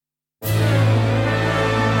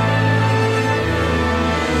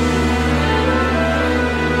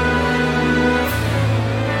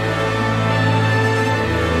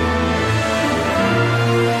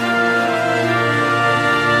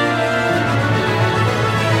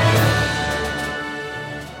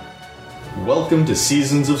welcome to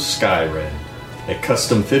Seasons of Skyrend, a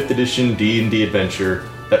custom 5th edition D&D adventure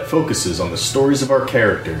that focuses on the stories of our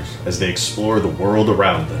characters as they explore the world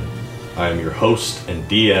around them. I am your host and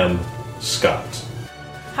DM, Scott.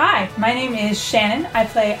 Hi, my name is Shannon. I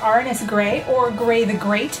play Arnis Grey, or Grey the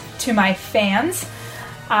Great, to my fans.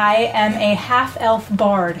 I am a half-elf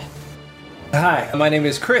bard. Hi, my name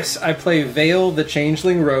is Chris. I play Vale the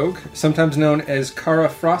Changeling Rogue, sometimes known as Kara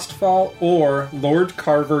Frostfall or Lord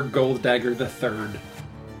Carver Golddagger III.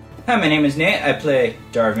 Hi, my name is Nate. I play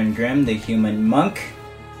Darvin Grimm, the Human Monk.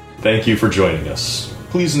 Thank you for joining us.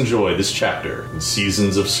 Please enjoy this chapter in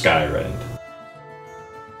Seasons of Skyrend.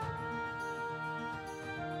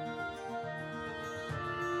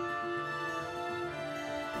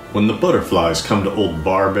 When the butterflies come to Old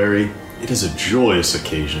Barberry, it is a joyous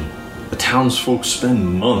occasion. The townsfolk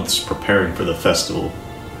spend months preparing for the festival.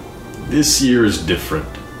 This year is different.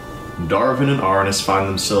 Darvin and Arnis find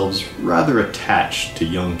themselves rather attached to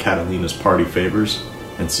young Catalina's party favors,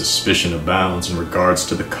 and suspicion abounds in regards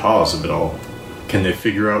to the cause of it all. Can they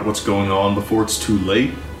figure out what's going on before it's too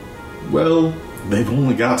late? Well, they've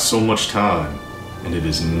only got so much time, and it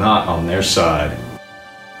is not on their side.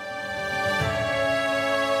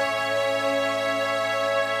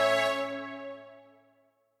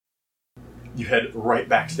 You head right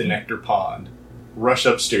back to the Nectar Pond, rush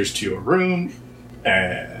upstairs to your room,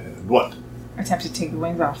 and what? Attempt to take the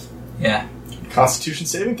wings off. Yeah. Constitution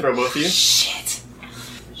saving throw, both of you. Shit.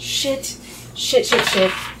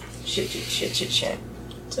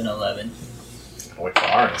 It's an 11. I'll wait for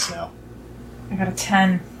Arnis now. I got a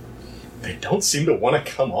 10. They don't seem to want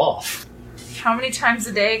to come off. How many times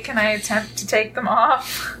a day can I attempt to take them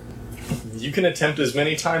off? You can attempt as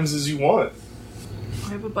many times as you want.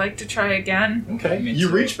 I would like to try again. Okay. Me You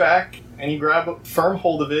too. reach back and you grab a firm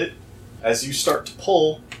hold of it. As you start to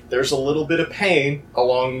pull, there's a little bit of pain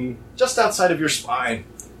along just outside of your spine.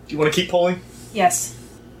 Do you want to keep pulling? Yes.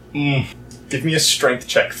 Give me a strength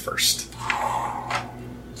check first.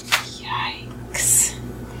 Yikes.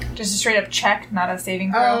 Just a straight up check, not a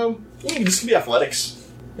saving throw? This can be athletics.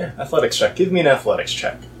 Yeah, athletics check. Give me an athletics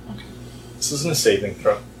check. This isn't a saving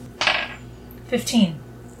throw. 15.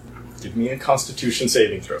 Give me a constitution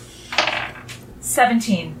saving throw.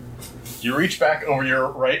 17. You reach back over your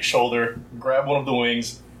right shoulder, grab one of the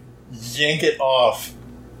wings, yank it off.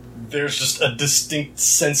 There's just a distinct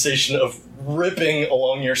sensation of ripping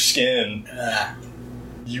along your skin.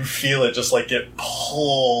 You feel it just like get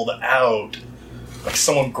pulled out. Like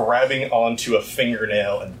someone grabbing onto a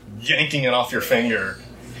fingernail and yanking it off your finger.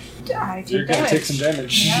 I do You're gonna damage. take some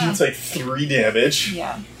damage. Yeah. You take 3 damage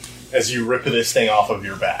Yeah. as you rip this thing off of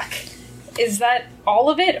your back. Is that all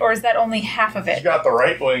of it, or is that only half of You it? got the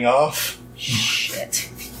right wing off. Shit.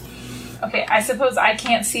 Okay, I suppose I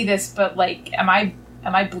can't see this, but like, am I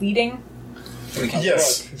bleeding?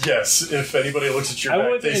 Yes. If anybody looks at your I back,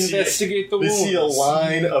 would they investigate the they wounds. see a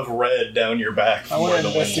line of red down your back. I From want where to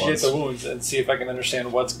the wing investigate was. the wounds and see if I can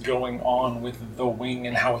understand what's going on with the wing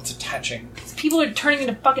and how it's attaching. People are turning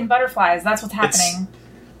into fucking butterflies. That's what's happening.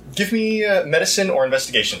 Give me medicine or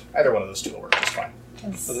investigation. Either one of those two will work just fine.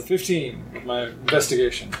 So the 15 with my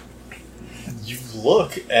investigation. You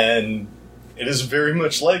look, and it is very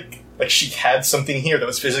much like she had something here that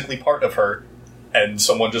was physically part of her, and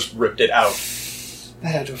someone just ripped it out. That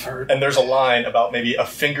had to have hurt. And there's a line about maybe a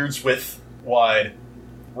finger's width wide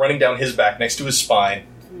running down his back next to his spine.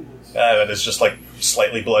 That is just like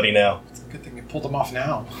slightly bloody now. It's a good thing you pulled them off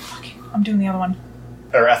now. I'm doing the other one.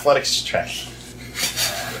 Or athletics check.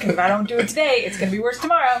 Because if I don't do it today, it's going to be worse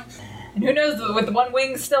tomorrow. And who knows, with the one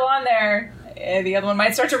wing still on there, the other one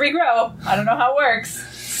might start to regrow. I don't know how it works.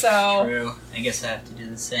 So, True. I guess I have to do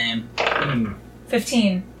the same.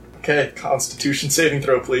 15. Okay, Constitution saving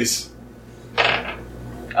throw, please.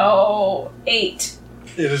 Oh, 8.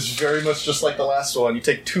 It is very much just like the last one. You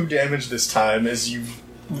take 2 damage this time as you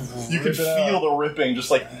can Rip it out. feel the ripping,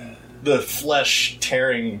 just like the flesh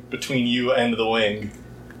tearing between you and the wing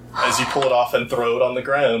as you pull it off and throw it on the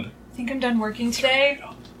ground. I think I'm done working today.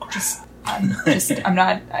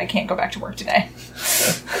 I can't go back to work today.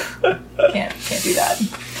 Can't do that.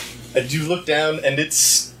 And you look down, and it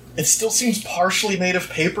still seems partially made of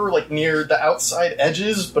paper, like near the outside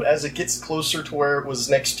edges, but as it gets closer to where it was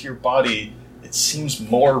next to your body, it seems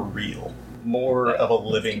more real, more of a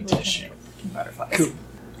living tissue. Butterflies. Cool.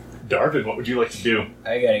 Darvin, what would you like to do?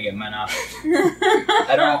 I gotta get mine off.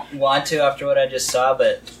 I don't want to after what I just saw,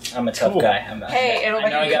 but I'm a tough Cool. guy. Hey, it'll I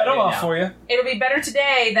know I be gotta Cut do them it off now. for you. It'll be better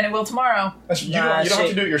today than it will tomorrow. You don't have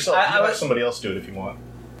to do it yourself. I You can have was- somebody else do it if you want.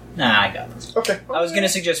 Nah, I got this. Okay. I was gonna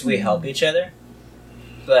suggest we help each other,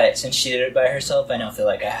 but since she did it by herself, I don't feel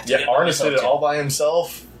like I have to. Yeah, do it by Arnis myself did it too. all by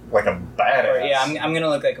himself. like a badass. Or, yeah, I'm gonna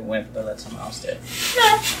look like a wimp, but let someone else do it.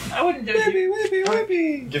 No, I wouldn't do it.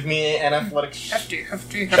 Whippy. Give me an athletics. Hefty.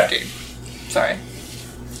 Sorry.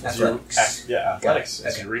 Athletics. Athletics.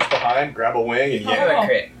 As Okay. you reach behind, grab a wing, and How yank. do I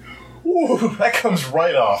crit? Ooh, that comes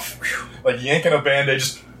right off. Like yanking a band-aid.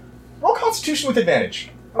 Just roll Constitution with advantage.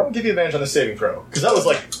 I won't give you advantage on the saving throw. Because that was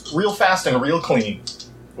like real fast and real clean,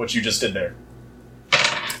 what you just did there.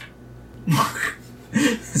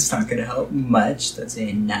 It's not gonna help much. That's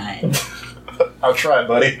a 9. I'll try,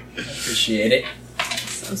 buddy. Appreciate it.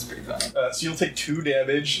 That's pretty funny. So you'll take 2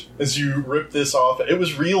 damage as you rip this off. It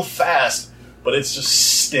was real fast, but it just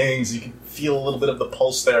stings. You can feel a little bit of the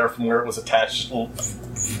pulse there from where it was attached. You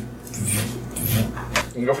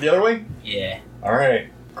can go for the other way? Yeah. Alright.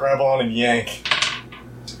 Grab on and yank.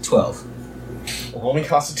 12. Rolling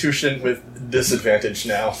Constitution with disadvantage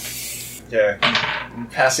now. Yeah.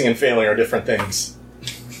 Passing and failing are different things.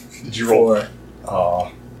 Did you roll? 4.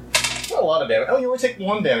 Aw. Not a lot of damage. Oh, you only take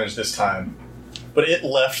 1 damage this time. But it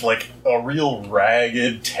left like a real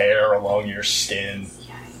ragged tear along your skin.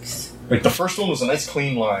 Yikes. Like the first one was a nice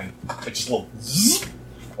clean line. Like just a little zzz,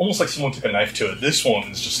 almost like someone took a knife to it. This one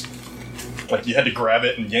is just like you had to grab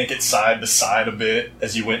it and yank it side to side a bit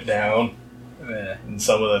as you went down. And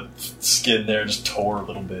some of the skin there just tore a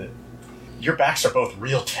little bit. Your backs are both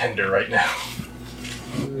real tender right now.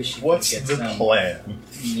 Maybe we should What's get the some plan?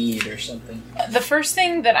 meat or something. The first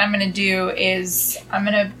thing that I'm gonna do is I'm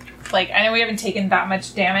gonna I know we haven't taken that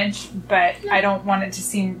much damage, but I don't want it to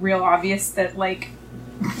seem real obvious that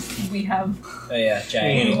we have Oh yeah,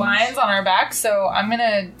 giant. lines on our back, so I'm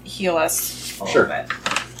gonna heal us a Sure. little bit.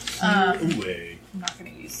 Ooh, I'm not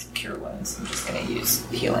gonna use cure wounds. I'm just gonna use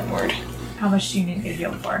healing word. How much do you need to get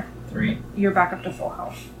healed for? 3. You're back up to full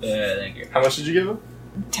health. Thank you. How much did you give him?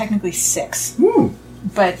 Technically 6, Ooh.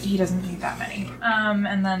 but he doesn't need that many.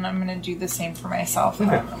 And then I'm gonna do the same for myself. Okay.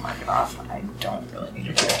 I'm gonna mark it off. I don't really need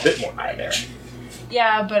You to took a bit more damage.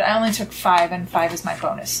 Yeah, but I only took 5, and 5 is my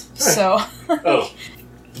bonus. So Oh.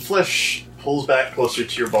 The flesh pulls back closer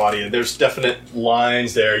to your body, and there's definite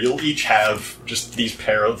lines there. You'll each have just these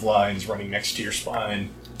pair of lines running next to your spine.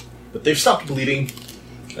 But they've stopped bleeding,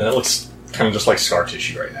 and it looks kind of just like scar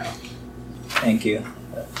tissue right now. Thank you.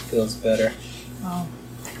 That feels better. Oh,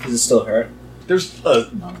 Does it still hurt? There's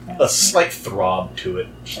a slight throb to it.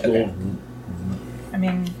 Just a Okay. little- I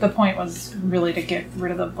mean, the point was really to get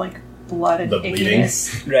rid of the blood and The bleeding.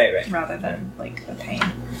 ickiness Right. rather than the pain.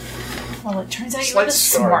 Well, it turns out Slight you're the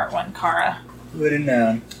scar. smart one, Kara. Would have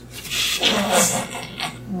known.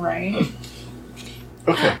 Right?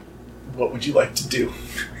 Okay. What would you like to do?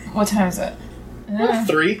 What time is it?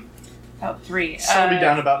 3. About 3. So I'll be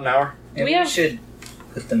down in about an hour. Do we Maybe we have- should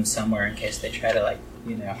put them somewhere in case they try to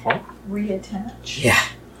Reattach. Yeah.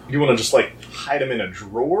 You want to just hide them in a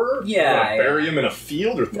drawer? Yeah, Or bury them in a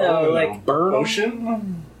field or throw No, them in like, a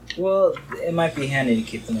ocean? Well, it might be handy to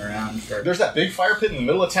keep them around for. There's that big fire pit in the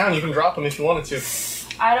middle of town. You can drop them if you wanted to.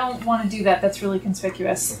 I don't want to do that. That's really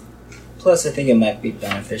conspicuous. Plus, I think it might be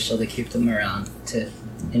beneficial to keep them around to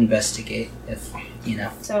investigate if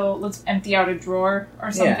So let's empty out a drawer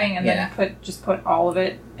or something, and yeah. then put all of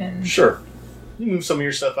it in. Sure. You move some of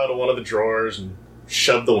your stuff out of one of the drawers and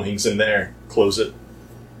shove the wings in there. Close it.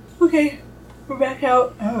 Okay, we're back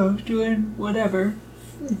out. Oh, doing whatever.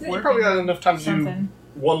 You probably got enough time to do Something.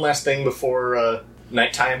 one last thing before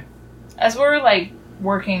nighttime. As we're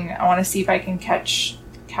working, I want to see if I can catch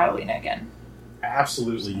Catalina again.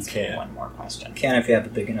 Absolutely, you That's can. One more question. can if you have a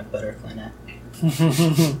big enough butterfly net.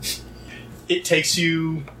 It takes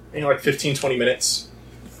you, 15, 20 minutes,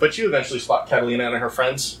 but you eventually spot Catalina and her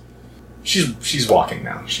friends. She's walking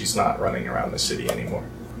now. She's not running around the city anymore.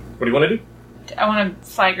 What do you want to do? I want to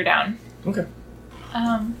flag her down. Okay.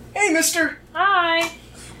 Hey, mister! Hi.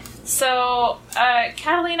 So,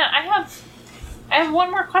 Catalina, I have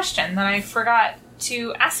one more question that I forgot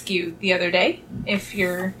to ask you the other day. If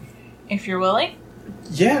you're willing,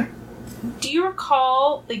 Yeah. do you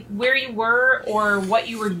recall where you were or what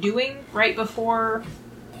you were doing right before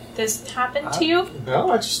this happened to you?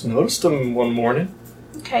 No, I just noticed them one morning.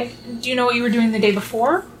 Okay. Do you know what you were doing the day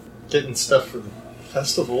before? Getting stuff for the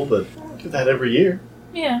festival, but I do that every year.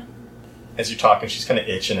 Yeah. As you're talking, she's kind of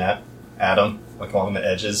itching at Adam, along the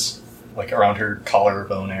edges, around her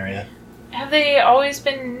collarbone area. Have they always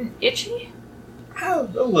been itchy? A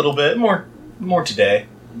little bit. More today.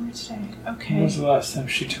 More today. When Okay. was the last time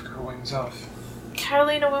she took her wings off?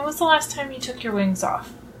 Catalina, when was the last time you took your wings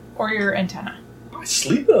off? Or your antenna? I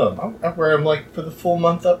sleep in them. I wear them for the full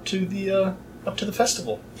month up to the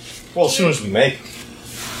festival. Well, as soon as we make.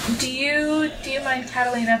 Do you mind,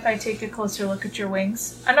 Catalina, if I take a closer look at your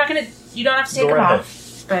wings? I'm not gonna. You don't have to take Go them right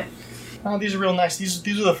off, but Oh, these are real nice.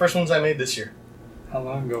 These are the first ones I made this year. How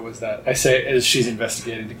long ago was that? I say as she's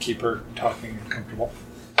investigating to keep her talking and comfortable.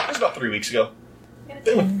 It was about 3 weeks ago. I got a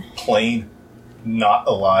They look 10. plain, not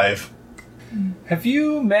alive. Have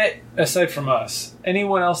you met, aside from us,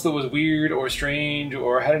 anyone else that was weird or strange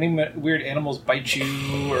or had any weird animals bite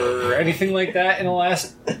you or anything like that in the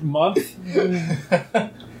last month?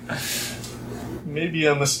 Maybe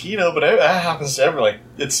a mosquito, but that happens to everyone.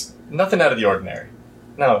 It's nothing out of the ordinary.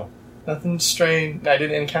 No, nothing strange. I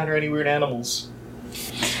didn't encounter any weird animals.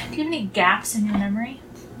 Do you have any gaps in your memory?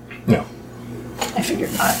 No. I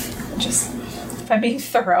figured not. Just if I'm being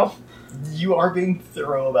thorough. You are being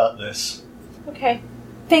thorough about this. Okay.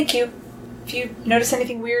 Thank you. If you notice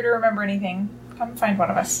anything weird or remember anything, come find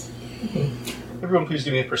one of us. Everyone, please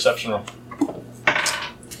give me a perception roll.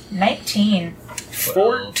 19.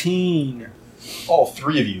 14. All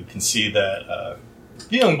three of you can see that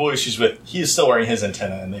the young boy she's with, he is still wearing his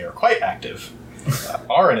antenna, and they are quite active.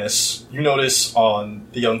 Aranus, you notice on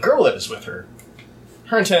the young girl that is with her,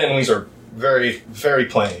 her antenna and wings are very, very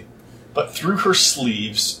plain. But through her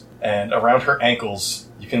sleeves and around her ankles,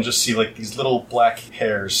 you can just see these little black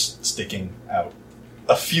hairs sticking out.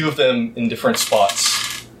 A few of them in different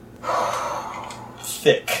spots.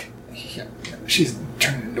 Thick. Yeah, she's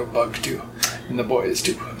turning into a bug too. And the boy is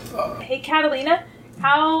too. Hey, Catalina,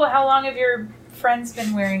 how long have your friends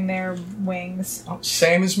been wearing their wings? Oh,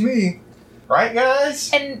 same as me. Right,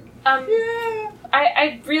 guys? And,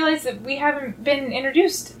 I realized that we haven't been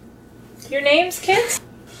introduced. Your names, kids?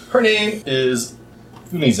 Her name is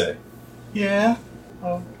Unize. Yeah?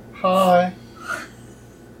 Oh, hi.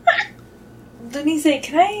 Lunize,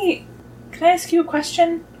 can I ask you a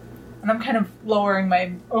question? And I'm kind of lowering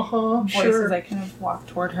my Uh-huh, voice sure. as I kind of walk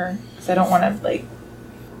toward her. Because I don't want to,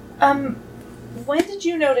 when did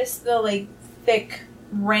you notice the, thick,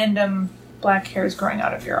 random black hairs growing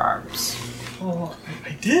out of your arms? Oh,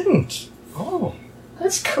 I didn't. Oh,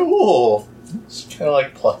 that's cool. She kind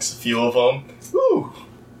of plucks a few of them. Ooh,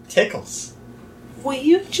 tickles. Will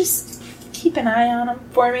you just keep an eye on them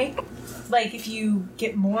for me? If you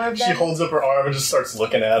get more of them. She holds up her arm and just starts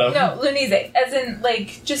looking at him. No, Lunize, as in,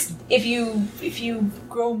 just if you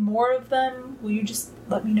grow more of them, will you just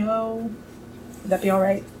let me know? Would that be all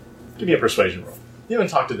right? Give me a persuasion roll. You haven't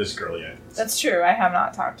talked to this girl yet. That's true. I have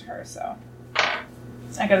not talked to her, so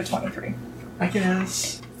I got a 23. I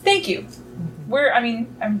guess. Thank you.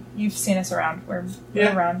 You've seen us around. We're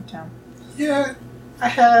around town. Yeah, I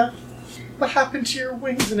have. What happened to your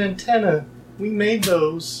wings and antenna? We made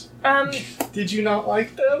those. Did you not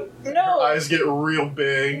like them? No. Her eyes get real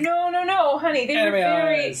big. No, honey. They were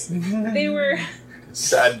very. eyes. They were.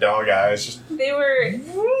 Sad dog eyes. Just They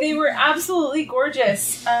were absolutely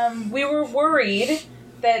gorgeous. We were worried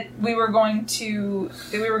that we were going to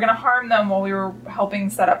harm them while we were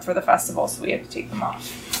helping set up for the festival, so we had to take them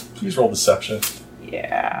off. please roll deception.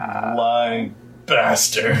 Yeah. Lying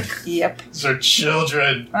bastard. Yep. These are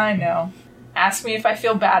children. I know. Ask me if I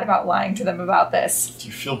feel bad about lying to them about this. Do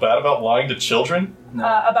you feel bad about lying to children? No.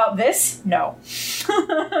 About this? No.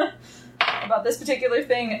 About this particular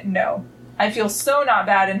thing? No. I feel so not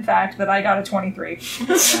bad, in fact, that I got a 23.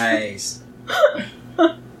 Nice.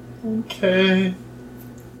 Okay.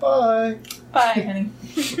 Bye. Bye, honey.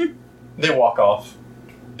 They walk off.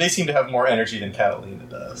 They seem to have more energy than Catalina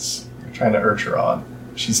does. You're trying to urge her on.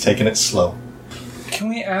 She's taking it slow. Can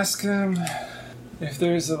we ask them if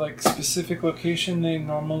there's a specific location they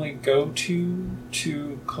normally go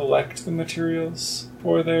to collect the materials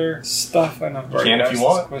for their stuff? I know I've already can if asked you this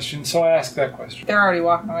want. question, so I ask that question. They're already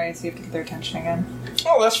walking away, so you have to get their attention again.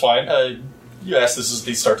 Oh, that's fine. You ask this as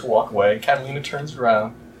they start to walk away. Catalina turns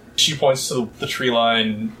around. She points to the tree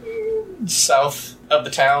line south of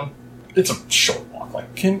the town. It's a short walk,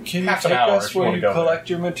 Can you half take an hour us if you where wanna you go collect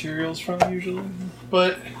your materials from usually?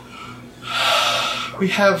 but we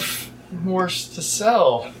have more to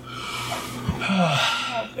sell.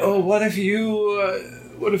 Oh, what if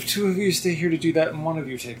two of you stay here to do that and one of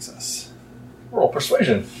you takes us? Roll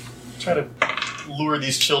persuasion. Try to lure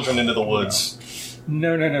these children into the woods.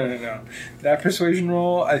 No. That persuasion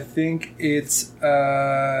roll, I think it's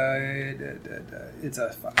a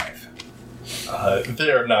 5.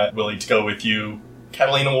 They're not willing to go with you.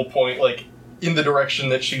 Catalina will point, in the direction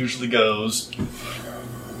that she usually goes.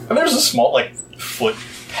 And there's a small, foot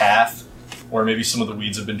path where maybe some of the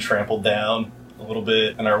weeds have been trampled down a little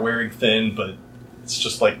bit and are wearing thin, but it's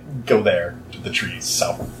just go there to the trees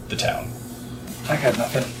south of the town. I got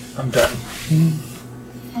nothing. I'm done.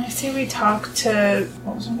 I say we talk to...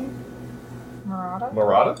 What was her name? Murata?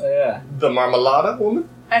 Marada? Yeah. The Marmalada woman?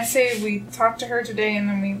 I say we talk to her today and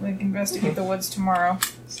then we investigate the woods tomorrow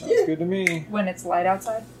Sounds good to me. when it's light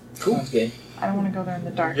outside. Cool. Sounds good. I don't want to go there in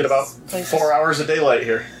the dark. You get about This place 4 hours of daylight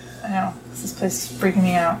here. I know. This place is freaking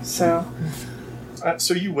me out, so...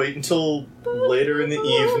 So you wait until later in the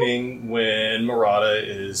evening when Murata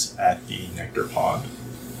is at the Nectar Pond.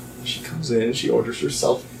 She comes in, she orders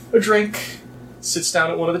herself a drink, sits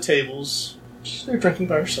down at one of the tables. She's there drinking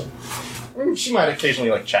by herself. She might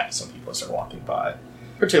occasionally chat to some people as they're walking by.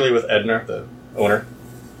 Particularly with Edna, the owner,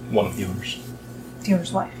 one of the owners. The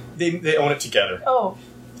owner's wife. They own it together. Oh,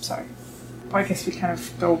 sorry. Well, I guess we kind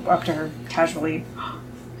of go up to her casually.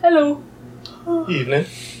 Hello. Evening.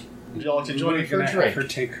 Would you like to join me for a Have drink? her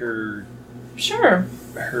take her Sure.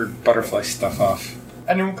 butterfly stuff off.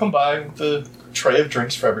 And then we'll come by with a tray of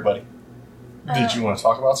drinks for everybody. Did you want to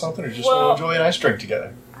talk about something or just well, want to enjoy a nice drink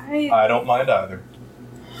together? I I don't mind either.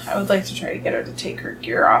 would like to try to get her to take her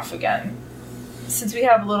gear off again. Since we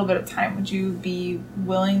have a little bit of time, would you be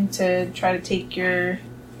willing to try to take your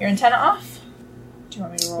antenna off? Do you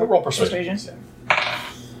want me to roll Persuasion.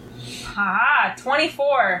 Ah,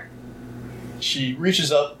 24. She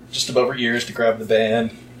reaches up just above her ears to grab the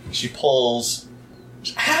band. She pulls.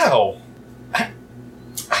 Ow!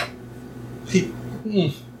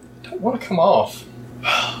 Don't want to come off.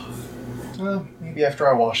 Well, maybe after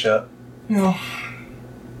I wash up. Hurts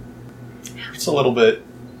a little bit.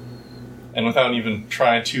 And without even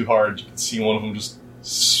trying too hard, you can see one of them just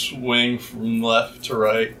swing from left to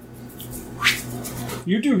right.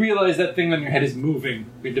 You do realize that thing on your head is moving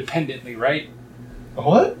independently, right?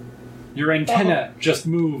 What? Your antenna just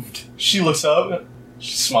moved. She looks up.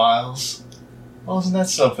 She smiles. Oh, isn't that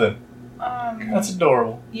something? That's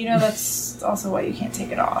adorable. You know that's also why you can't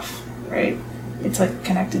take it off, right? It's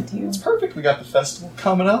connected to you. It's perfect. We got the festival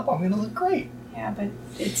coming up. I'm gonna look great. Yeah, but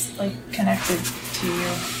it's connected to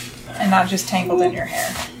you and not just tangled in your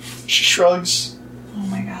hair. She shrugs. Oh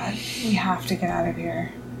my god, we have to get out of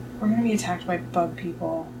here. We're gonna be attacked by bug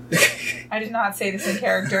people. I did not say this in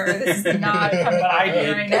character. This is not coming But I from me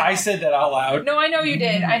did. right now. I said that out loud. No, I know you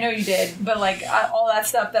did. I know you did. But all that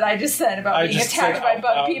stuff that I just said about I being just attacked said by out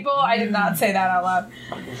bug loud. people, I did not say that out loud.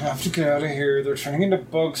 We have to get out of here. They're turning into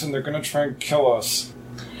bugs and they're gonna try and kill us.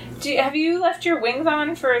 Have you left your wings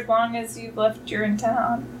on for as long as you've left your antenna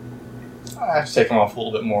on? I have to take them off a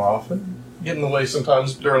little bit more often. Get in the way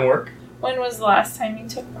sometimes during work. When was the last time you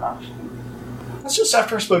took them off? That's just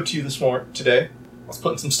after I spoke to you today. I was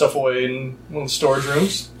putting some stuff away in one of the storage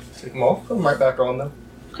rooms. Take them off, put them right back on though.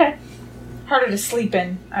 Okay. Harder to sleep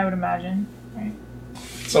in, I would imagine. Right.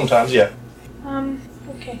 Sometimes, yeah.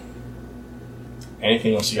 Okay.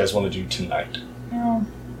 Anything else you guys want to do tonight? No,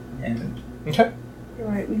 Okay. you're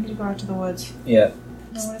right. We need to go out to the woods. Yeah.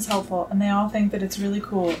 No one is helpful, and they all think that it's really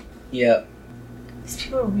cool. Yeah. These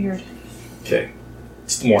people are weird. Okay.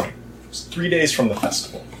 It's the morning. It's 3 days from the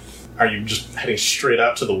festival. Are you just heading straight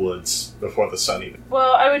out to the woods before the sun even?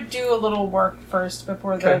 Well, I would do a little work first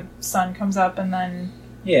before the Okay. sun comes up, and then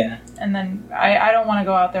Yeah. I don't want to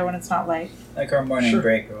go out there when it's not light. Like our morning Sure.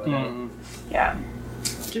 break or whatever. Mm. Yeah.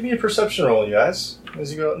 Give me a perception roll, you guys,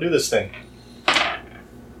 as you go out and do this thing.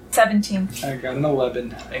 17. I got an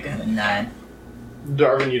 11. I got a 9.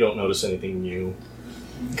 Darwin, you don't notice anything new.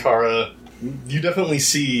 Kara, you definitely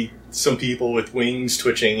see some people with wings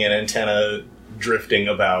twitching and antenna drifting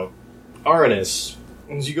about. Aranis,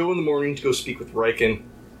 as you go in the morning to go speak with Riken,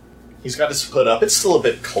 he's got his hood up. It's still a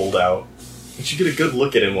bit cold out. But you get a good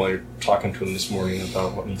look at him while you're talking to him this morning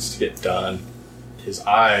about what needs to get done. His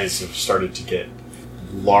eyes have started to get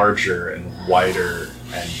larger and wider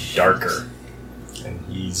and darker. And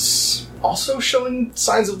he's also showing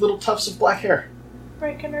signs of little tufts of black hair.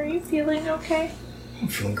 Riken, are you feeling okay? I'm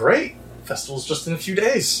feeling great. Festival's just in a few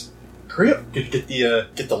days. Hurry up, get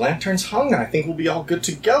the lanterns hung, and I think we'll be all good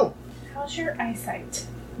to go. How's your eyesight?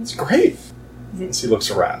 It's great. Is it, As he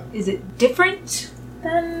looks around. is it different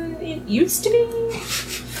than it used to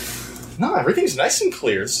be? No, everything's nice and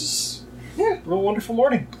clear. This is a real wonderful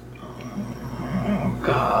morning. Oh,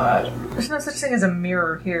 God. There's no such thing as a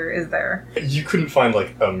mirror here, is there? You couldn't find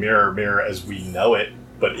a mirror as we know it,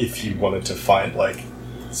 but if you wanted to find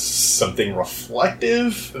something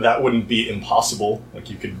reflective, that wouldn't be impossible.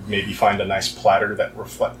 You could maybe find a nice platter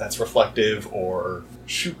that's reflective, or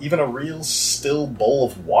shoot, even a real still bowl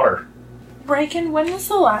of water. Riken, when was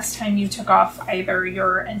the last time you took off either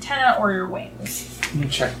your antenna or your wings? Let me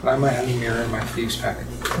check, but I might have a mirror in my thieves packet.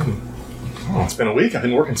 Oh, it's been a week. I've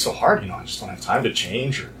been working so hard, I just don't have time to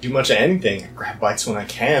change or do much of anything. I grab bites when I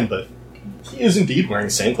can, but he is indeed wearing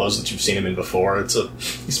the same clothes that you've seen him in before. He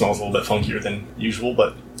smells a little bit funkier than usual,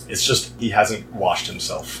 but it's just he hasn't washed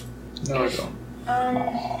himself. No, I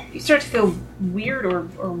don't. You start to feel weird or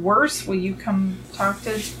worse, will you come talk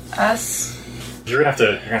to us? You're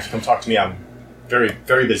gonna have to come talk to me. I'm very,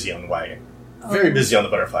 very busy on the wagon. Very busy on the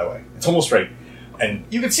butterfly wagon. It's almost ready. And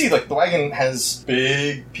you can see, like, the wagon has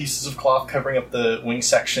big pieces of cloth covering up the wing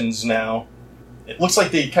sections now. It looks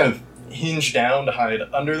like they kind of hinge down to hide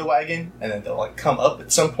under the wagon, and then they'll, like, come up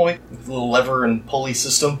at some point with a little lever and pulley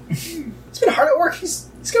system. It's been hard at work. He's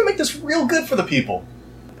gonna make this real good for the people.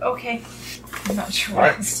 Okay. I'm not sure All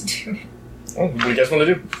right. what else to do. Well, what do you guys want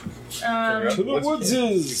to do? To the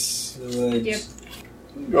woodses. Yep.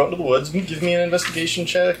 Go out into the woods and give me an investigation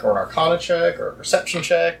check, or an arcana check, or a perception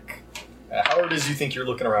check. However it is you think you're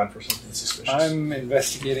looking around for something suspicious. I'm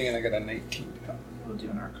investigating and I got a 19. We'll do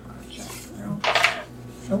an arcana check.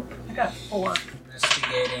 Nope. I got 4.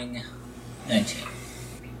 Investigating 19.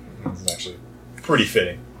 This is actually pretty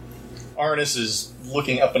fitting. Arnis is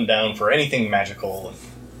looking up and down for anything magical and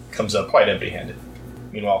comes up quite empty-handed.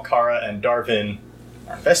 Meanwhile, Kara and Darvin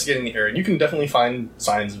are investigating the area, and you can definitely find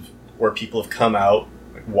signs of where people have come out,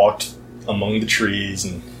 like walked among the trees,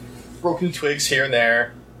 and broken twigs here and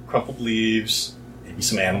there, crumpled leaves, maybe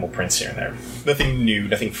some animal prints here and there. Nothing new,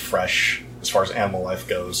 nothing fresh as far as animal life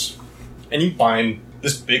goes. And you find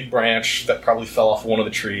this big branch that probably fell off one of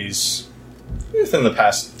the trees within the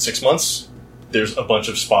past 6 months. There's a bunch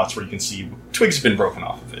of spots where you can see twigs have been broken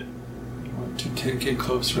off of it. I want to take a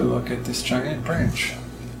closer look at this giant branch.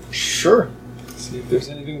 Sure. See if there's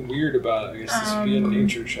anything weird about it. I guess this would be a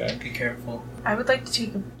nature check. Be careful. I would like to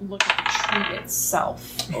take a look at the tree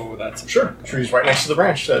itself. Oh, that's Sure. The tree's right next to the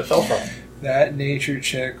branch that it fell from. That nature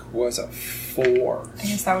check was a 4. I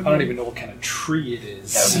guess that would I don't be, even know what kind of tree it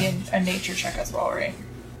is. that would be a nature check as well, right?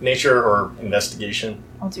 Nature or investigation?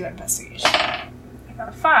 I'll do investigation. I got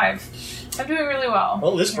a 5. I'm doing really well.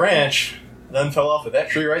 Well, this branch then fell off of that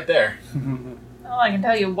tree right there. Well, I can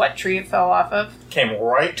tell you what tree it fell off of. Came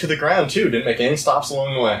right to the ground, too. Didn't make any stops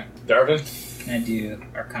along the way. Darvin? Can I do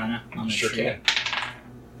Arcana on the Sure tree? can.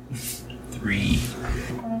 3. I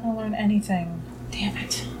don't want to learn anything. Damn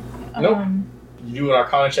it. Nope. You do an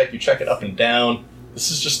Arcana check, you check it up and down. This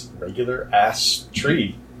is just regular-ass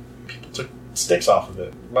tree. People took sticks off of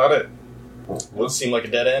it. About it. Would seem like a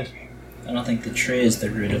dead end. I don't think the tree is the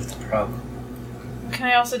root of the problem. Can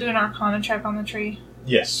I also do an arcana check on the tree?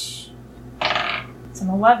 Yes. It's an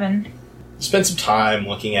 11. Spend some time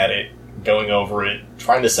looking at it, going over it,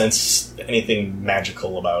 trying to sense anything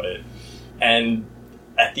magical about it. And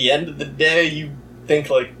at the end of the day, you think,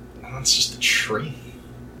 like, oh, it's just a tree.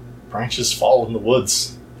 Branches fall in the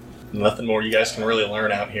woods. Nothing more you guys can really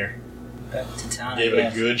learn out here. Back to town. Gave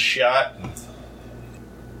it a good shot.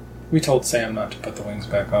 We told Sam not to put the wings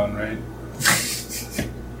back on, right?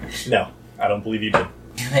 No, I don't believe you did.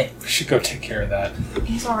 We should go take care of that.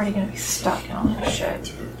 He's already going to be stuck in all this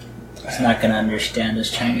shit. He's not going to understand us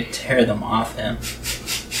trying to tear them off him.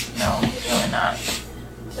 No, he's really not.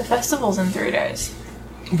 The festival's in 3 days.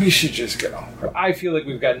 We should just go. I feel like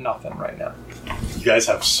we've got nothing right now. You guys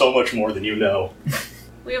have so much more than you know.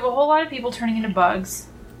 We have a whole lot of people turning into bugs.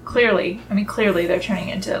 Clearly they're turning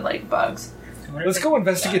into, like, bugs. Let's go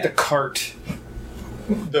investigate the cart.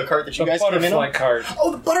 The cart that you The guys came in butterfly on? cart.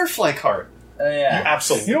 Oh, the butterfly cart. Oh, yeah. You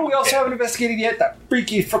absolutely. You know what we also can. haven't investigated yet? That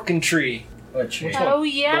freaky frickin' tree. What tree? one? Oh, The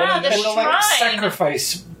yeah, one the in And the, like, shrine.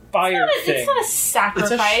 sacrifice fire thing. It's not a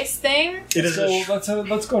sacrifice thing. It is a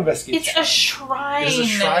Let's go investigate. It's a shrine. It is a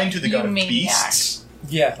shrine to the you god of maniac. beasts.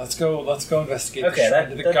 Yeah, let's go investigate Okay, the shrine that-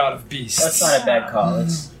 to the that- god of beasts. That's not a bad call.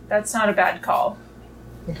 That's not a bad call.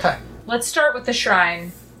 Okay. Let's start with the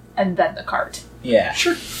shrine and then the cart. Yeah.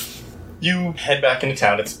 Sure. You head back into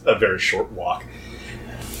town. It's a very short walk.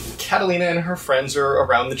 Catalina and her friends are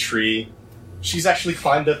around the tree. She's actually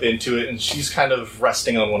climbed up into it, and she's kind of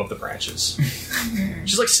resting on one of the branches.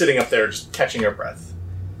 She's like sitting up there, just catching her breath,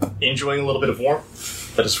 enjoying a little bit of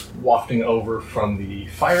warmth that is wafting over from the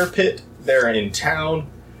fire pit there in town.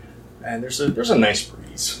 And there's a nice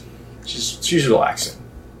breeze. She's relaxing.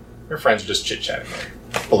 Her friends are just chit-chatting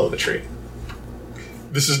there below the tree.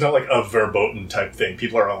 This is not like a verboten type thing.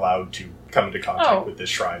 People are allowed to come into contact with this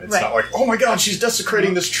shrine. It's right. not like, oh my god, she's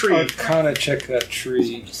desecrating this tree. Arcana check that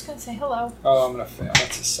tree. I'm just gonna say hello. Oh, I'm gonna fail.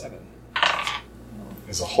 That's a 7.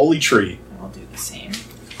 It's a holy tree. I'll do the same.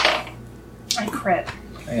 I crit.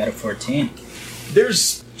 I got a 14.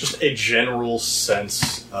 There's just a general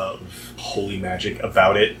sense of holy magic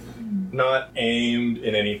about it. Not aimed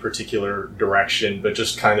in any particular direction, but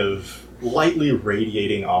just kind of lightly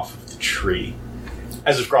radiating off of the tree.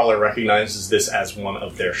 As if Grawler recognizes this as one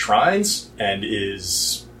of their shrines and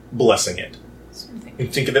is blessing it.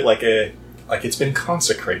 And think of it like it's been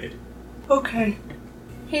consecrated. Okay.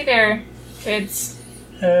 Hey there, kids.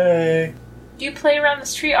 Hey. Do you play around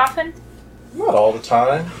this tree often? Not all the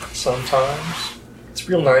time. Sometimes. It's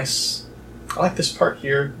real nice. I like this part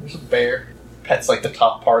here. There's a bear. pets like the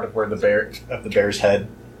top part of where the bear's head,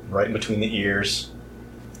 right in between the ears.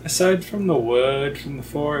 Aside from the wood from the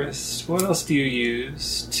forest, what else do you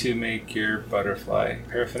use to make your butterfly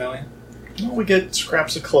paraphernalia? Well, we get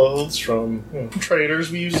scraps of clothes from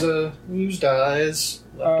traders. We use dyes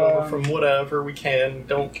left over from whatever we can. We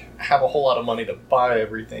don't have a whole lot of money to buy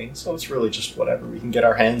everything, so it's really just whatever we can get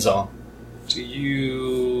our hands on. Do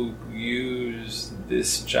you use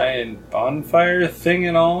this giant bonfire thing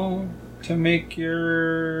at all to make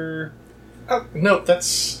your... No,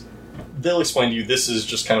 they'll explain to you, this is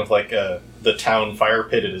just kind of like the town fire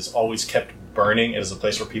pit. It is always kept burning. It is a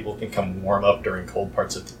place where people can come warm up during cold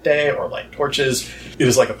parts of the day or light torches. It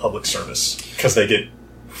is like a public service because they get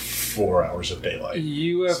 4 hours of daylight.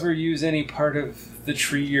 You ever use any part of the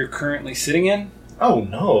tree you're currently sitting in? Oh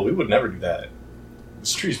no, we would never do that.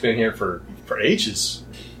 This tree's been here for ages.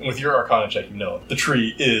 And with your Arcana check, you know the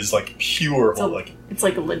tree is like pure. It's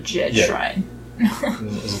like a legit Yeah. shrine.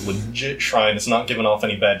 It's a legit shrine. It's not giving off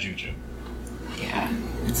any bad juju. Yeah,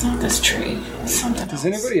 it's not this tree. It's something Does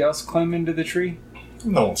else. anybody else climb into the tree?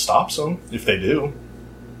 No one stops them if they do.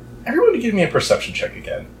 Everybody give me a perception check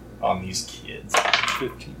again on these kids.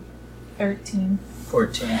 15. 13.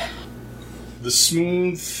 14. The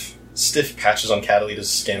smooth, stiff patches on Catalina's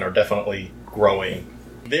skin are definitely growing.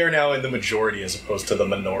 They are now in the majority as opposed to the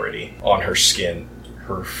minority on her skin.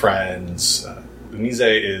 Her friends,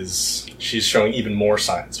 Lunize she's showing even more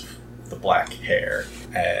signs of the black hair,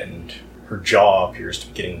 and her jaw appears to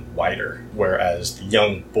be getting wider, whereas the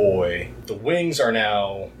young boy, the wings are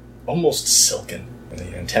now almost silken, and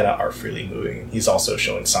the antennae are freely moving. He's also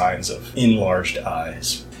showing signs of enlarged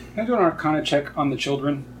eyes. Can I do an Arcana check on the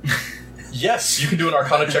children? Yes, you can do an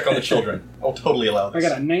Arcana check on the children. I'll totally allow I this.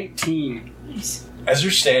 got a 19. Nice. As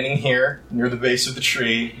you're standing here near the base of the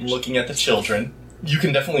tree, looking at the children, you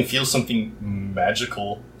can definitely feel something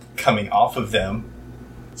magical coming off of them.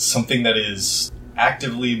 Something that is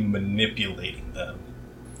actively manipulating them.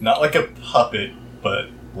 Not like a puppet, but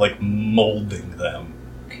like molding them.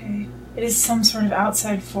 Okay. It is some sort of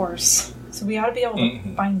outside force. So we ought to be able to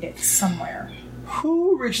find it somewhere.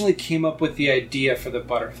 Who originally came up with the idea for the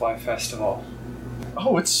Butterfly Festival?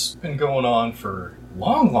 Oh, it's been going on for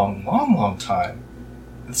long time.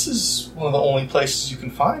 This is one of the only places you can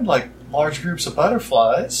find, like, large groups of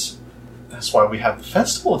butterflies. That's why we have the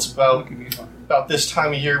festival. It's about this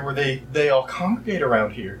time of year where they all congregate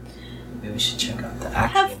around here. Maybe we should check out the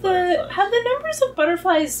actual Have butterflies. the numbers of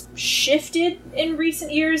butterflies shifted in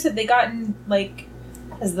recent years? Have they gotten, like,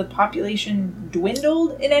 has the population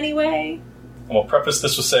dwindled in any way? And we'll preface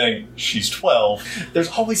this with saying, she's 12. There's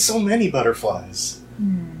always so many butterflies.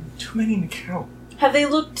 Too many to count. Have they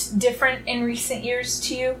looked different in recent years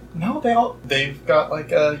to you? No, they've got,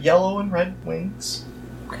 like, yellow and red wings.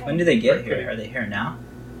 Okay. When do they get here? Are they here now?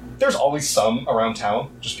 There's always some around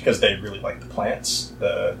town, just because they really like the plants,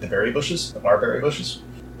 the berry bushes, the barberry bushes.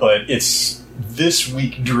 But it's this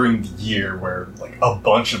week during the year where like a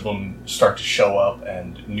bunch of them start to show up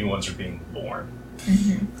and new ones are being born.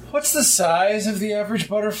 What's the size of the average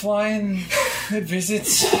butterfly that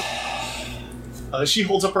visits? She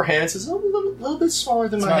holds up her hand and says, "Oh, a little bit smaller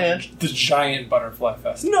than my hand." The giant butterfly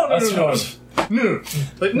festival. No. That's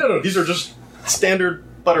No. These are just standard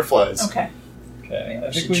butterflies. Okay. Okay, Maybe I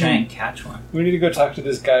we think should try we and catch one. need to go talk to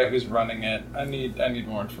this guy who's running it. I need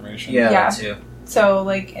more information. Yeah. that too. So,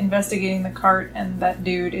 like, investigating the cart and that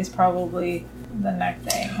dude is probably the next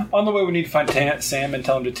thing. On the way, we need to find Sam and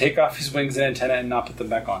tell him to take off his wings and antenna and not put them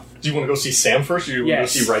back on. Do you want to go see Sam first, or do you want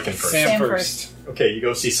to go see Riken first? Sam Sam first. Okay, you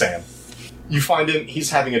go see Sam. You find him, he's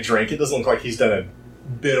having a drink. It doesn't look like he's done a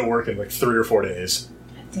bit of work in like 3 or 4 days.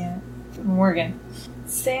 Damn it. Morgan.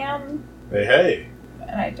 Sam, Hey.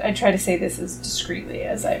 and I try to say this as discreetly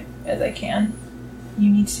as I can. You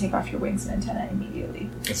need to take off your wings and antenna immediately.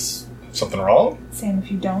 Is something wrong? Sam,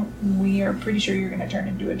 if you don't, we are pretty sure you're going to turn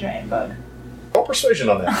into a giant bug. Roll persuasion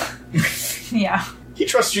on that. Yeah. He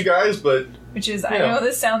trusts you guys, but Which is, Yeah. I know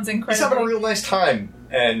this sounds he's incredible. having a real nice time.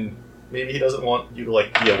 And maybe he doesn't want you to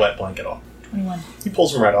like be a wet blanket off. 21. He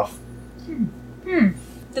pulls him right off. Did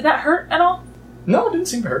that hurt at all? No, it didn't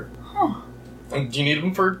seem to hurt. Huh. Do you need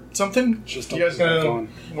him for something? Just You don't guys put that gonna on.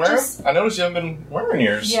 wear them? Just- I noticed you haven't been wearing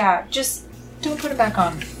yours. Yeah, just don't put it back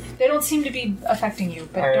on. They don't seem to be affecting you,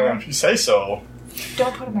 but If you say so.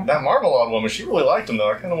 don't put them back That on. Marmalade woman, she really liked him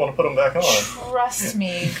though. I kind of want to put him back on. Trust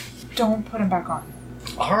me. Don't put them back on.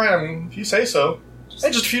 All right, I mean, if you say so.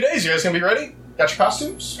 Hey, just a few days. You guys gonna be ready? Got your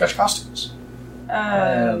costumes?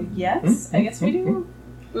 Yes, I guess we do.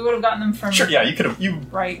 We would have gotten them from... Sure. Yeah, you could have.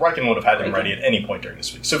 Right. Riken would have had them Riken. ready at any point during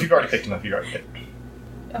this week. So if you've already picked them up, you've already picked them.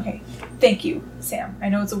 Okay. Thank you, Sam. I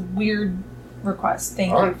know it's a weird request.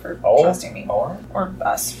 Thank All you right. for Oh, trusting me. all right. Or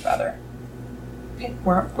us, rather. Okay,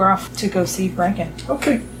 we're off to go see Breckin.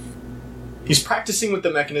 Okay. He's practicing with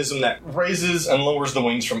the mechanism that raises and lowers the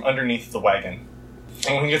wings from underneath the wagon.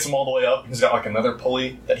 And when he gets them all the way up, he's got like another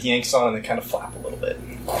pulley that he yanks on and they kind of flap a little bit.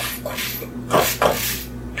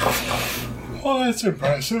 Oh, that's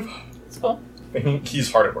impressive. It's cool.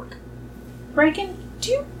 He's hard at work. Breckin,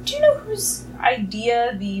 do you know whose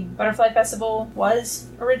idea the Butterfly Festival was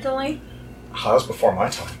originally? Oh, that was before my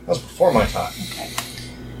time. Okay.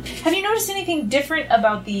 Have you noticed anything different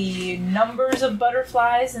about the numbers of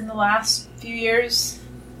butterflies in the last few years?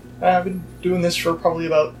 I've been doing this for probably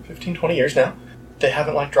about 15, 20 years now. They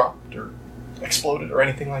haven't like dropped or exploded or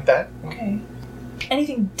anything like that. Okay.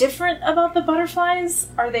 Anything different about the butterflies?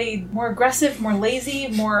 Are they more aggressive, more lazy,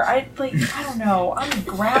 more... I don't know. I'm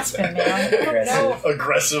grasping, man. I don't know.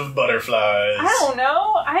 Aggressive butterflies. I don't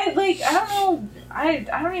know. I don't know. I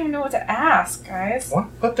don't even know what to ask, guys. What?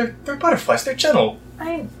 But they're butterflies. They're gentle.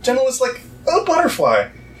 Gentle is like a butterfly.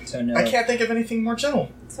 So no, I can't think of anything more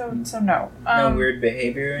gentle. So no. no weird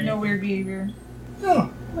behavior. Or anything? No weird behavior.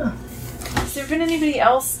 No. Has there been anybody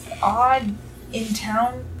else odd in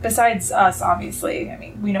town besides us? Obviously, I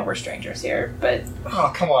mean, we know we're strangers here, but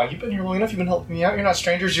Oh, come on. You've been here long enough. You've been helping me out. You're not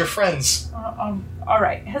strangers. You're friends. all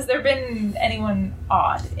right. Has there been anyone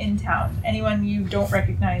odd in town? Anyone you don't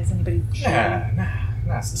recognize? Anybody?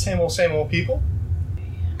 Nah. It's the same old people.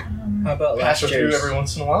 How about Pass last her through year's? every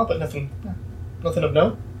once in a while, but nothing of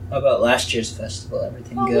note. How about last year's festival?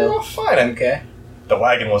 Everything Oh, good? they're all fine. And Okay. the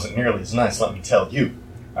wagon wasn't nearly as nice, let me tell you.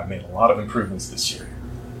 I've made a lot of improvements this year.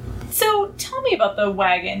 So tell me about the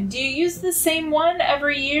wagon. Do you use the same one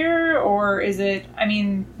every year, or is it? I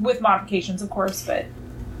mean, with modifications, of course, but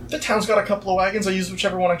The town's got a couple of wagons. I use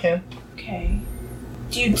whichever one I can. okay.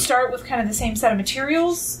 Do you start with kind of the same set of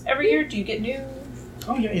materials every year? Do you get new?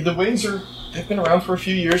 Oh yeah, the wings they've been around for a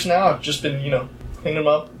few years now. I've just been, cleaning them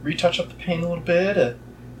up, retouch up the paint a little bit,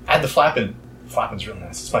 add the flapping. Flapping's really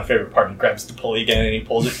nice. It's my favorite part. He grabs the pulley again and he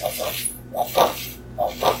pulls it.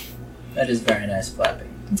 That is very nice flapping.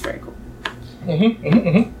 It's very cool.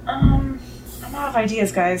 Mm-hmm. I'm out of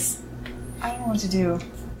ideas, guys. I don't know what to do.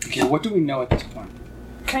 Okay, what do we know at this point?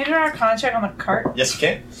 Can I do an Arcana check on the cart? Yes, you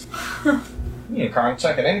can. You can car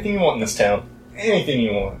check at anything you want in this town. Anything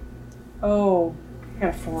you want. Oh, I got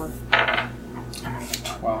a 4.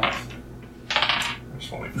 12. I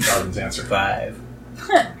just want to wait for Darwin's answer. 5.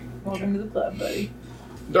 Welcome to the club, buddy.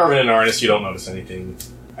 Darwin and Arnis, you don't notice anything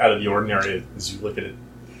out of the ordinary as you look at it.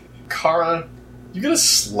 Kara, you get a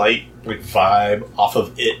slight vibe off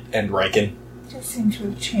of it and Riken. Just seem to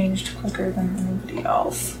have changed quicker than anybody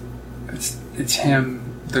else. It's him.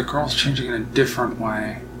 The girl's changing in a different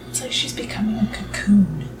way. It's like she's becoming a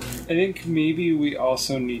cocoon. I think maybe we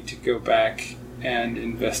also need to go back and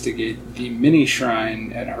investigate the mini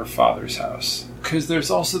shrine at her father's house. Because there's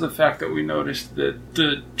also the fact that we noticed that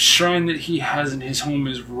the shrine that he has in his home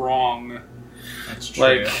is wrong. That's true.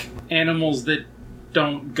 Like, animals that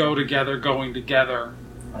don't go together going together.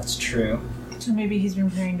 That's true. So maybe he's been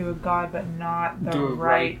praying to a god, but not the The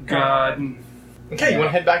right God. Okay, you want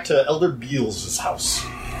to head back to Elder Beals' house.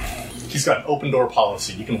 He's got an open door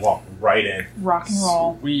policy. You can walk right in. Rock and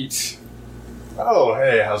roll. Sweet. Oh,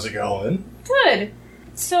 hey, how's it going? Good.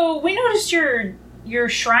 So we noticed your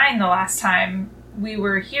shrine the last time we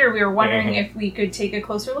were here. We were wondering if we could take a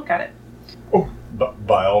closer look at it. Oh,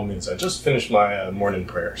 by all means, I just finished my morning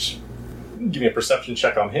prayers. Give me a perception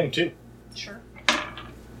check on him, too. Sure.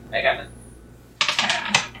 I got it.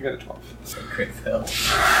 I got a 12. It's a crit fail.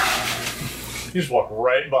 You just walk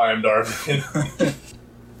right by him, Darwin.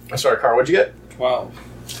 I'm sorry, Car, what'd you get? 12.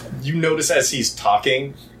 You notice as he's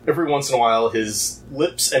talking, every once in a while, his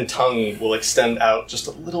lips and tongue will extend out just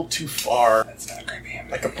a little too far. That's not creepy.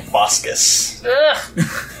 Like a proboscis. Ugh.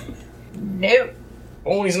 Nope. But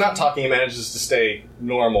when he's not talking, he manages to stay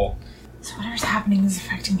normal. So whatever's happening is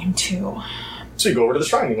affecting him too. So you go over to the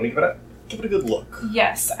shrine. You want to give it a good look.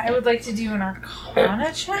 Yes, I would like to do an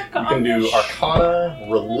Arcana check You on can do this Arcana,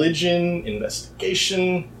 Religion,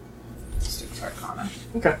 Investigation. Let's do Arcana.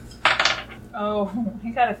 Okay. Oh, I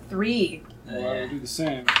got a 3. Well, I will do the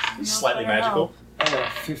same. Slightly better magical. I got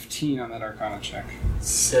a 15 on that Arcana check.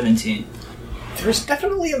 17. There's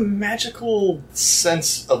definitely a magical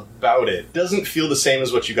sense about it. Doesn't feel the same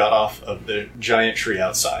as what you got off of the giant tree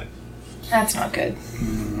outside. That's not good.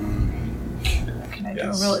 Can I do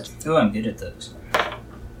Yes. a religion? Oh, I'm good at those.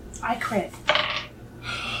 I crit.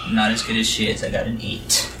 Not as good as she is. I got an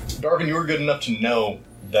 8. Darwin, you were good enough to know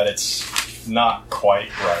that it's not quite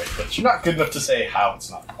right, but you're not good enough to say how it's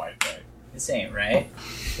not quite right. This ain't right.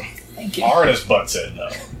 Thank you. Arnis butts in, though.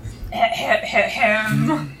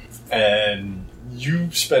 Him. and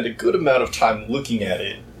you spend a good amount of time looking at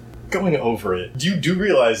it, going over it. You do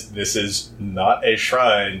realize this is not a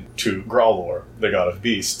shrine to Growlor, the god of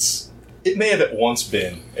beasts. It may have at once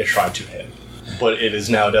been a shrine to him, but it is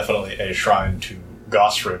now definitely a shrine to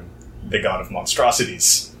Gosrim, the god of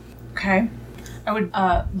monstrosities. Okay. I would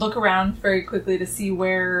look around very quickly to see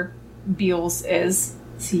where Beals is.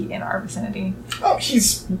 Is he in our vicinity? Oh,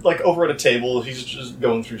 he's like over at a table. He's just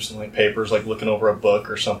going through some like papers, like looking over a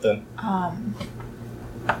book or something.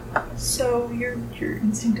 So your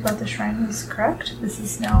instinct about the shrine was correct. This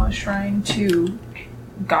is now a shrine to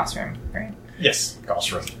Gosrim, right? Yes,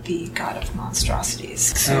 Gosrim. The god of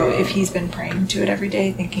monstrosities. So if he's been praying to it every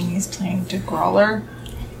day, thinking he's praying to Growler,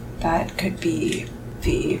 that could be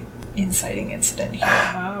the inciting incident here.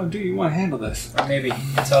 How do you want to handle this? Or maybe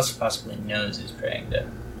it's also possibly knows who's praying to.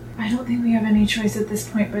 I don't think we have any choice at this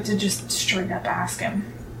point but to just straight up ask him.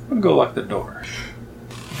 I'm going to go lock the door.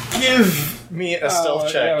 Give me a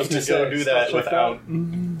stealth yeah, I was check gonna to go say, do that stealth check without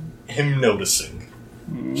him noticing.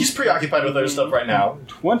 He's preoccupied with other stuff right now.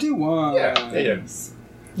 21. Yeah.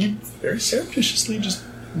 You very surreptitiously just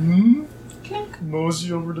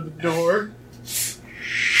mosey over to the door.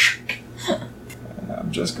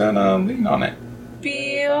 I'm just going to lean on it.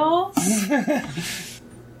 Beals?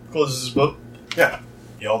 Closes his book. Yeah.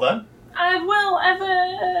 You all done? I have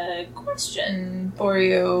a question for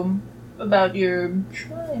you about your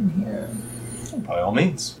shrine here. By all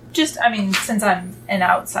means. Just, since I'm an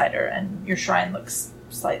outsider and your shrine looks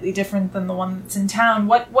slightly different than the one that's in town,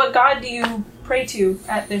 what god do you pray to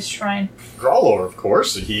at this shrine? Growlor, of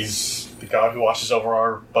course. He's the god who watches over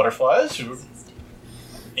our butterflies.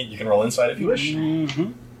 You can roll inside if you wish.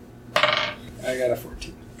 Mm-hmm. I got a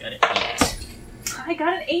 14. Got an 8. I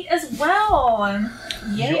got an 8 as well.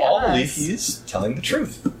 Yes. You all believe he's telling the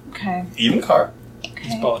truth. Okay. Even Carr.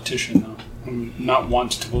 He's a politician, though. I'm not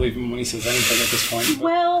want to believe him when he says anything at this point. But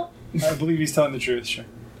Well, I believe he's telling the truth, sure.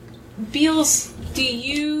 Beals,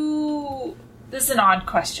 this is an odd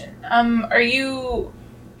question. Are you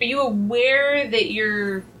aware that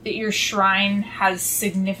your shrine has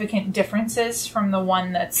significant differences from the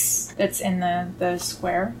one that's in the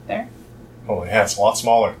square there? Oh yeah, it's a lot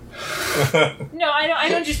smaller. No, I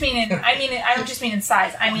don't just mean I don't just mean in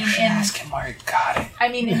size. I mean in Ask him where he got it. I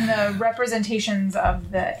mean in the representations of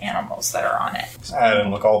the animals that are on it. I didn't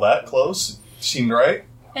look all that close. It seemed right.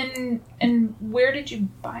 And where did you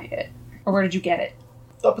buy it? Or where did you get it?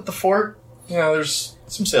 Up at the fort, there's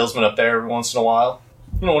some salesmen up there every once in a while.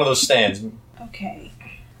 One of those stands. Okay.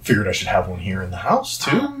 Figured I should have one here in the house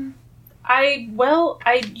too.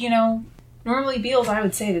 Normally Beals, I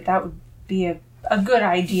would say that would be a good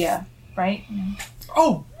idea, right?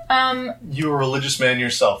 Oh, you're a religious man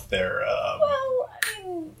yourself, there,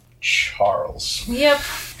 Charles. Yep.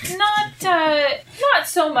 Not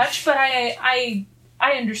so much, but I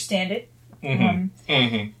understand it.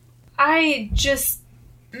 I just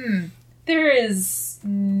there is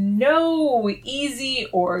no easy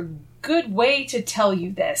or good way to tell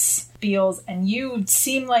you this, Beals, and you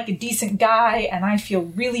seem like a decent guy, and I feel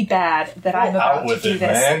really bad that I'm about out with to do it,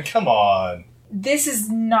 this. man. Come on. This is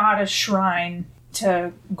not a shrine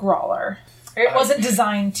to Growler. It wasn't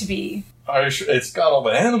designed to be. It's got all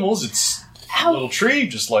the animals. It's a little tree,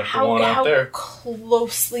 just like the one out there. How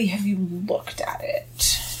closely have you looked at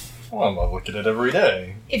it? Well, I look at it every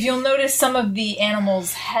day. If you'll notice, some of the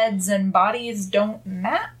animals' heads and bodies don't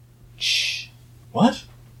match. What?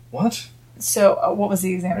 So, what was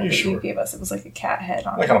the example that sure? you gave us? It was like a cat head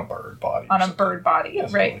on Like on a bird body. on a bird body, Yeah,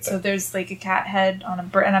 something right? like So that. there's like a cat head on a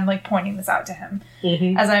bird, and I'm like pointing this out to him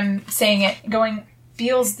as I'm saying it, going,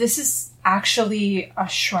 Beals, this is actually a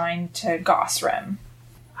shrine to Gosrim.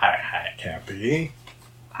 It can't be.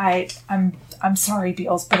 I'm sorry,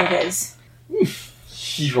 Beals, but it is.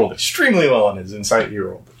 He rolled extremely well on his insight. He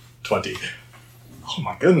rolled 20. Oh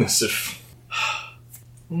my goodness,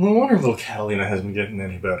 no wonder little Catalina hasn't been getting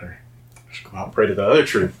any better. I should go out and pray to the other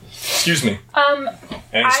tree. Excuse me.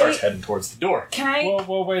 And he starts heading towards the door. Can I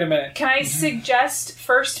Well, wait a minute. Can I suggest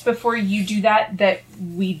first, before you do that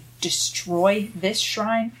we destroy this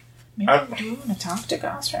shrine? Maybe do we want to talk to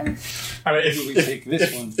Gosrim? I mean, We take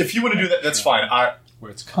this one. if you want to do that, that's fine. Where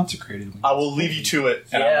it's consecrated. I will leave you to it,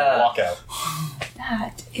 and I Yeah. will walk out.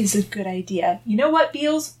 That is a good idea. You know what,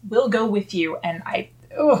 Beals? We'll go with you. And I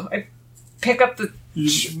pick up the...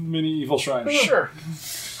 Mini evil shrine. Sure.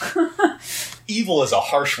 Evil is a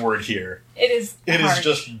harsh word here. It is harsh.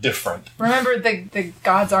 Just different. Remember, the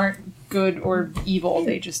gods aren't good or evil.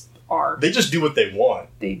 They just are. They just do what they want.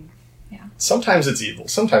 Sometimes it's evil,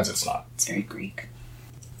 sometimes it's not. It's very Greek.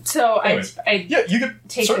 So Anyways, I Yeah, you could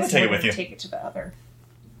take certainly this take it one with you. and take it to the other.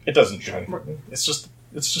 It doesn't do anything. It's just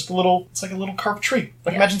It's just it's like a little carved tree.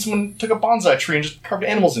 Like, Yeah. imagine someone took a bonsai tree and just carved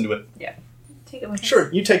animals into it. Take it with us.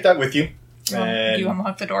 Sure, you take that with you. Do you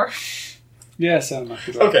unlock the door? Yes, I'm not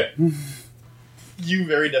good. Okay. You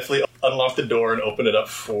very definitely unlock the door and open it up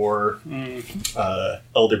for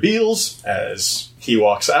Elder Beals as he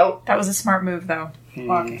walks out. That was a smart move, though.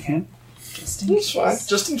 Walking in. Just in It's fine.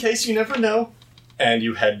 Just in case, you never know. And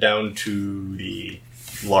you head down to the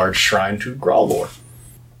large shrine to Growlor.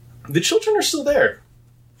 The children are still there.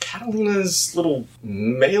 Catalina's little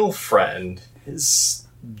male friend, his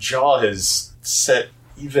jaw is set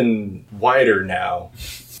even wider now.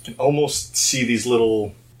 You can almost see these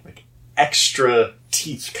little, like, extra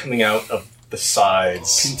teeth coming out of the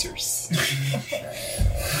sides. Pincers.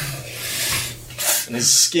 And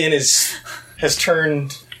his skin has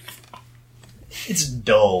turned... It's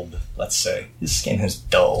dulled, let's say. His skin has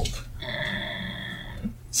dulled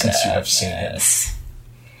since you have seen him.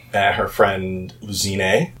 Her friend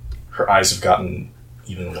Luzine, her eyes have gotten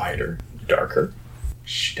even wider, darker.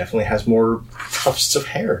 She definitely has more tufts of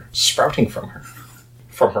hair sprouting from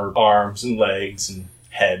her arms and legs and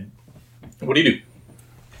head. What do you do?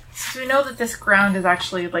 So we know that this ground is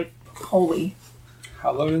actually, like, holy.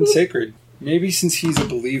 Hallowed and sacred. Maybe since he's a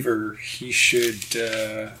believer, he should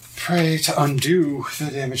pray to undo the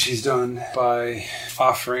damage he's done by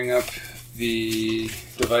offering up the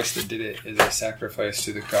device that did it as a sacrifice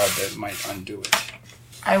to the god that might undo it.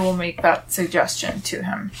 I will make that suggestion to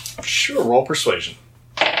him. Sure, roll persuasion.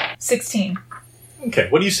 16. Okay,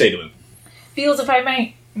 what do you say to him? Feels if I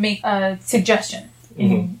might make a suggestion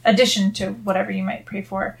in addition to whatever you might pray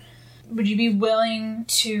for. Would you be willing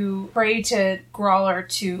to pray to Growler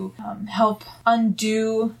to help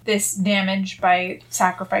undo this damage by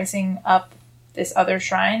sacrificing up this other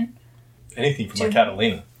shrine? Anything from To-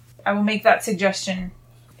 Catalina. I will make that suggestion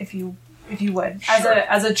if you would. Sure.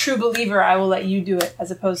 As a true believer, I will let you do it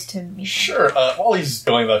as opposed to me. Sure, while he's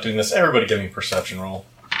going about doing this, everybody give me a perception roll.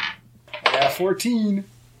 Yeah, 14.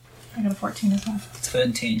 I got a 14 as well.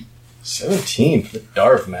 17. 17 for the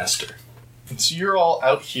Darv Master. And so you're all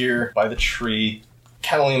out here by the tree.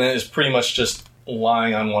 Catalina is pretty much just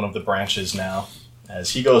lying on one of the branches now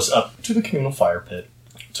as he goes up to the communal fire pit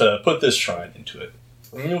to put this shrine into it.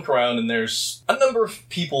 And you look around and there's a number of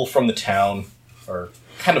people from the town are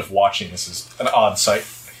kind of watching. This is an odd sight,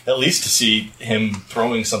 at least to see him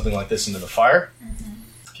throwing something like this into the fire.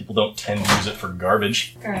 People don't tend to use it for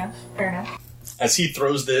garbage. Fair enough. Fair enough. As he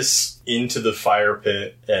throws this into the fire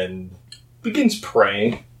pit and begins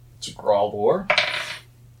praying to Growlor,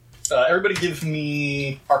 everybody give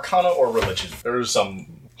me Arcana or Religion. There's some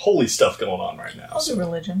holy stuff going on right now. I'll do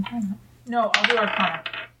religion. Why not? No, I'll do Arcana.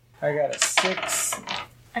 I got a 6.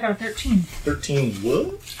 I got a 13. 13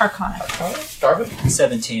 what? Arcana. Arcana? Darvin?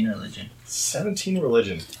 17 religion. 17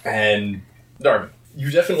 Religion. And Darvin,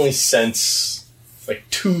 you definitely sense like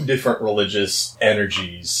two different religious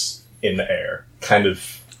energies in the air, kind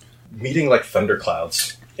of meeting like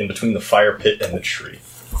thunderclouds in between the fire pit and the tree.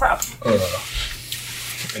 Crap.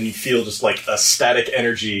 And you feel just like a static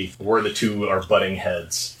energy where the two are butting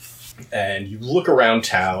heads. And you look around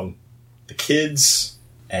town, the kids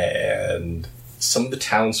and some of the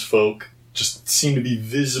townsfolk just seem to be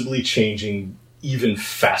visibly changing even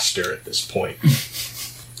faster at this point.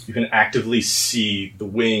 You can actively see the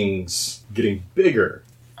wings getting bigger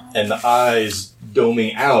and the eyes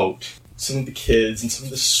doming out. Some of the kids and some of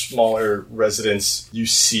the smaller residents, you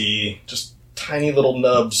see just tiny little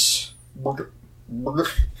nubs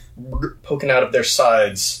poking out of their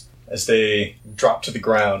sides as they drop to the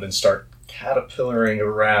ground and start caterpillaring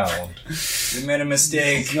around. We made a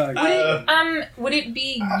mistake. It's not good. Would it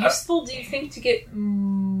be useful, do you think, to get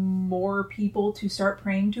more people to start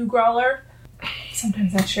praying to Growler?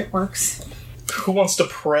 Sometimes that shit works. Who wants to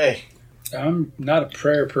pray? I'm not a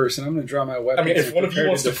prayer person. I'm going to draw my weapon. I mean, if one of you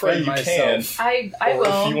wants to pray, you can. I Or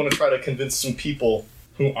will. if you want to try to convince some people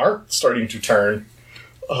who aren't starting to turn,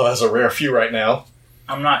 that's a rare few right now.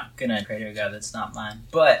 I'm not gonna pray to a god that's not mine,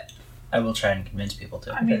 but I will try and convince people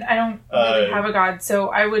to. I mean, I don't really have a god, so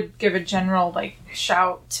I would give a general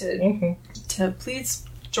shout to please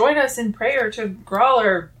join us in prayer to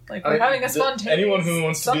Growler. Like, we're having a spontaneous Anyone who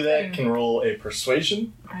wants to do that something. can roll a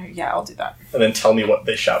persuasion Yeah, I'll do that. and then tell me what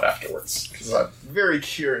they shout afterwards, because I'm very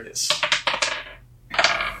curious.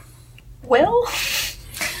 Well,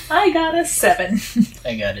 I got a 7.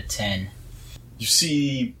 I got a 10. You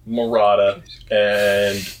see Murata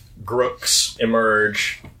and Grooks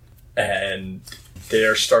emerge, and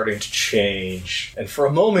they're starting to change. And for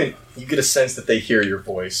a moment, you get a sense that they hear your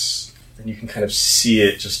voice, and you can kind of see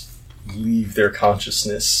it just leave their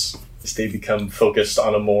consciousness as they become focused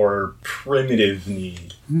on a more primitive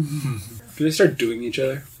need. Do they start doing each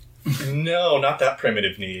other? No, not that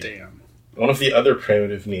primitive need. Damn. One of the other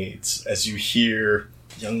primitive needs, as you hear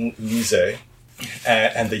young Mise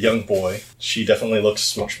and the young boy, she definitely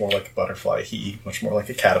looks much more like a butterfly, he much more like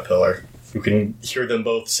a caterpillar. You can hear them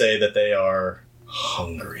both say that they are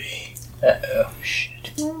hungry. Uh-oh.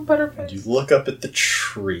 Shit. And Butterflies. you look up at the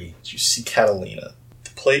tree, you see Catalina. The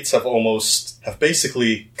plates have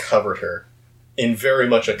basically covered her in very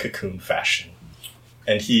much a cocoon fashion.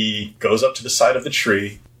 And he goes up to the side of the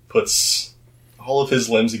tree, puts all of his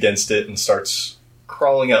limbs against it, and starts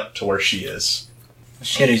crawling up to where she is.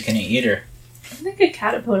 Shit, who's gonna eat her? I think a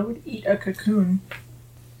caterpillar would eat a cocoon.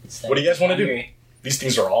 What do you guys want to do? Hungry. These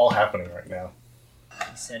things are all happening right now.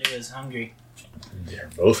 He said he was hungry. They're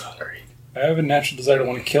both hungry. I have a natural desire to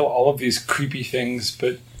want to kill all of these creepy things,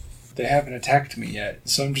 but they haven't attacked me yet.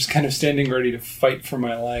 So I'm just kind of standing ready to fight for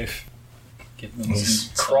my life. Give them He's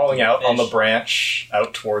some crawling out on the fish. branch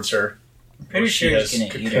out towards her. I'm pretty where sure she he's has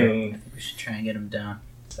gonna eat her. cocooned. We should try and get him down.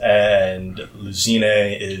 And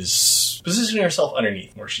Luzine is positioning herself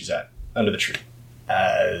underneath where she's at, under the tree.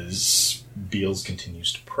 As Beals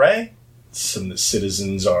continues to pray, some of the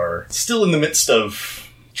citizens are still in the midst of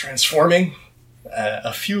transforming.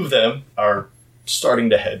 A few of them are starting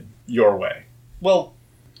to head your way. Well,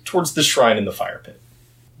 towards the shrine in the fire pit.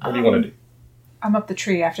 What do you want to do? I'm up the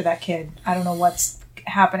tree after that kid. I don't know what's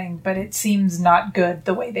happening, but it seems not good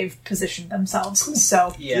the way they've positioned themselves.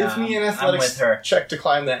 So, Yeah, Give me an I'm athletics with her. check to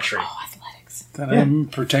climb that tree. athletics. Then Yeah. I'm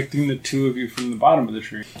protecting the two of you from the bottom of the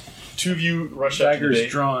tree. Two of you rush up to the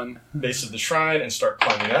Daggers drawn. base of the shrine and start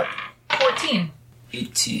climbing up. 14.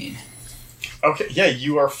 18. Okay, yeah,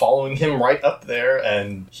 you are following him right up there,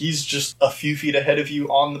 and he's just a few feet ahead of you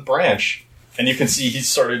on the branch. And you can see he's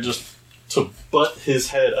started just to butt his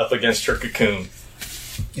head up against her cocoon.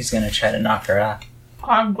 He's gonna try to knock her out.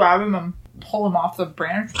 I'll grab him and pull him off the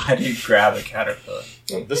branch. How do you grab a caterpillar?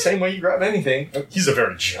 The same way you grab anything. He's a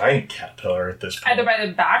very giant caterpillar at this point. Either by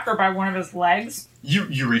the back or by one of his legs.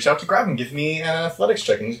 You reach out to grab him. Give me an athletics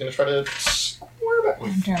check, and he's going to try to square back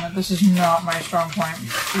with you. Damn it, this is not my strong point.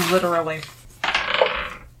 Literally.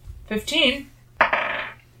 15.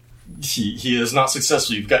 He is not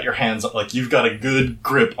successful. You've got your hands up, like you've got a good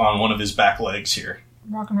grip on one of his back legs here.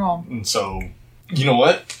 Rock and roll. And so, you know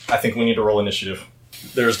what? I think we need to roll initiative.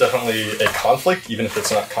 There's definitely a conflict, even if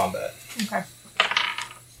it's not combat. Okay.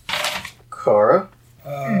 Kara,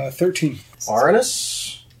 13.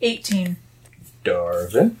 Arnis, 18.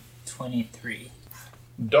 Darvin. 23.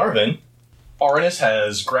 Darvin, Arnis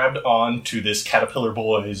has grabbed on to this caterpillar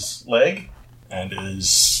boy's leg and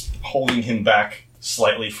is holding him back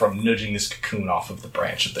slightly from nudging this cocoon off of the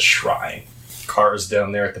branch of the shrine. Kara's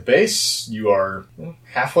down there at the base. You are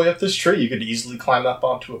halfway up this tree. You could easily climb up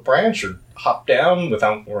onto a branch or hop down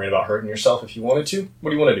without worrying about hurting yourself if you wanted to.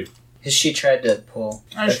 What do you want to do? Has she tried to pull?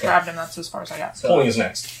 I just Okay. grabbed him, that's as far as I got. Pulling is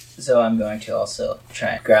next. So I'm going to also try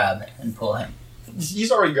and grab and pull him.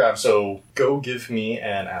 He's already grabbed, so go give me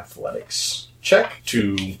an athletics check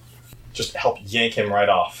to just help yank him right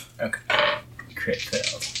off. Okay. Crit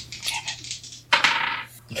failed.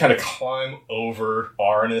 You kind of climb over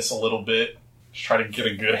Arnis a little bit, just try to get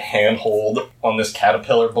a good handhold on this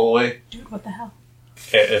caterpillar boy. Dude, what the hell?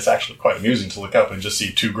 It's actually quite amusing to look up and just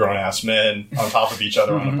see two grown-ass men on top of each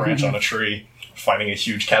other on a branch on a tree, fighting a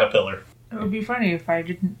huge caterpillar. It would be funny if I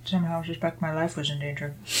didn't somehow suspect my life was in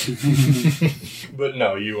danger. But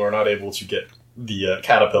no, you are not able to get the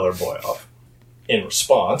caterpillar boy off. In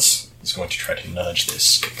response, he's going to try to nudge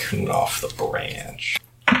this cocoon off the branch.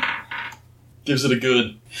 Gives it a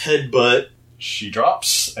good headbutt. She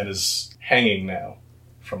drops and is hanging now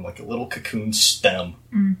from like a little cocoon stem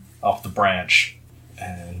off the branch.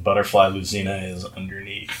 And Butterfly Luzina is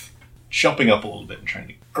underneath, jumping up a little bit and trying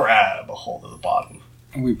to grab a hold of the bottom.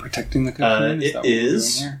 Are we protecting the cocoon? It that what we're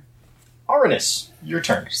is. doing here? Arnis, your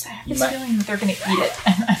turn. I have You this might- feeling that they're going to eat it.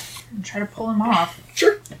 And try to pull him off.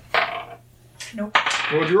 Sure. Nope.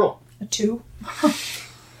 What would you roll? A 2.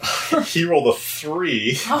 He rolled a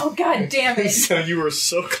 3. Oh, god damn it. So you were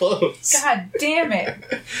so close. God damn it.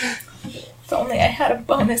 If only I had a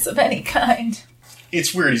bonus of any kind.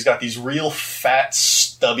 It's weird. He's got these real fat,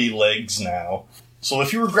 stubby legs now. So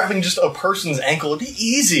if you were grabbing just a person's ankle, it'd be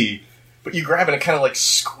easy. But you grab it, it kind of like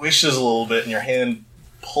squishes a little bit, and your hand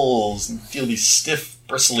pulls, and you feel these stiff,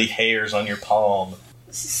 bristly hairs on your palm.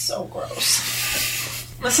 This is so gross.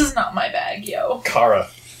 This is not my bag, yo. Kara,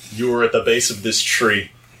 you are at the base of this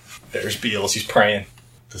tree. There's Beals. He's praying.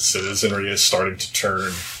 The citizenry is starting to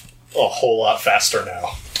turn a whole lot faster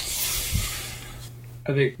now.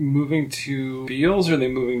 Are they moving to Beals or are they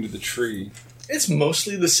moving to the tree? It's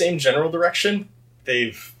mostly the same general direction,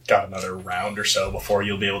 they've got another round or so before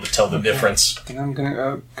you'll be able to tell the difference. And I'm going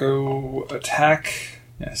to go attack.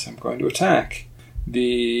 Yes, I'm going to attack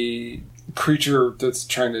the creature that's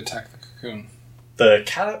trying to attack the cocoon. The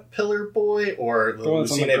caterpillar boy or the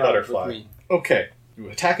one's on the Lucine ground with butterfly? me. Okay. You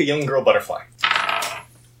attack a young girl butterfly.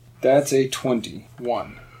 That's a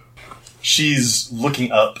 21. She's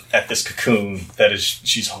looking up at this cocoon that is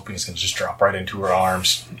she's hoping is going to just drop right into her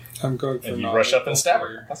arms. I'm going for And you rush up and stab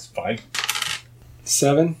her. That's fine.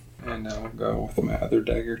 7. And I'll go with my other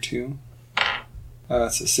dagger too.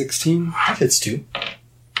 That's a 16. That hits too.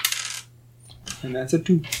 And that's a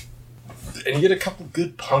 2. And you get a couple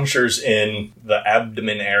good punctures in the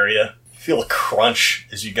abdomen area. You feel a crunch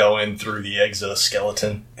as you go in through the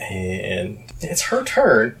exoskeleton. And it's her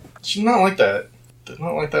turn. She did not like that. Did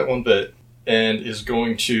not like that one bit. And is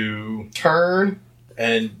going to turn,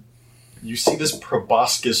 and you see this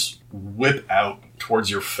proboscis whip out towards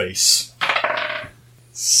your face.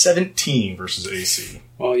 17 versus AC.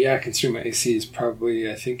 Well, yeah, considering my AC is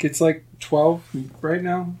probably, I think it's like 12 right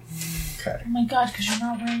now. Okay. Oh my god, because you're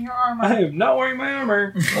not wearing your armor. I am not wearing my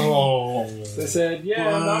armor. Oh. So I said,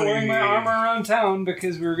 yeah, I'm not wearing my armor around town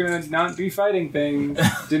because we were going to not be fighting things.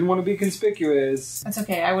 Didn't want to be conspicuous. That's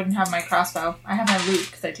okay, I wouldn't have my crossbow. I have my loot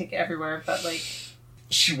because I take it everywhere, but like...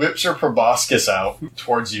 She whips her proboscis out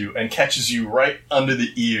towards you and catches you right under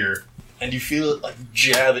the ear. And you feel it like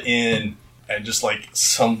jab in and just like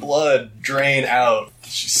some blood drain out.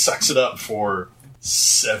 She sucks it up for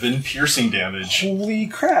 7 piercing damage. Holy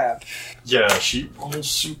crap. Yeah, she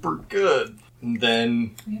rolls super good. And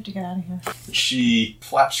then We have to get out of here. she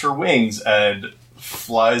flaps her wings and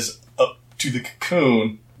flies up to the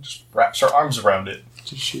cocoon, just wraps her arms around it.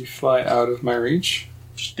 Did she fly out of my reach?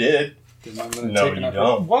 She did. Then I'm gonna No, take you an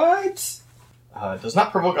don't. What? Does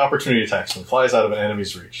not provoke opportunity attacks when flies out of an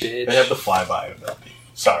enemy's reach. Bitch. They have the flyby ability.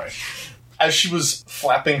 Sorry. As she was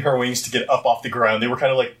flapping her wings to get up off the ground, they were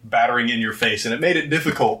kind of like battering in your face, and it made it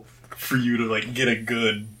difficult for you to like get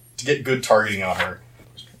good targeting on her.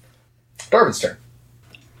 Darvin's turn.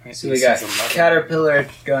 So we got caterpillar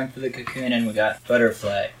going for the cocoon, and we got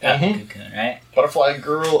butterfly at the cocoon, right? Butterfly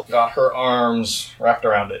girl got her arms wrapped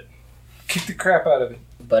around it. Kick the crap out of it.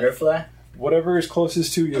 Butterfly? Whatever is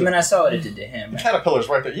closest to you. I mean, I saw what it did to him. The Right? caterpillar's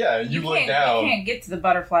right there. Yeah, you look down. You can't get to the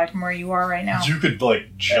butterfly from where you are right now. You could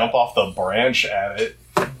like jump off the branch at it.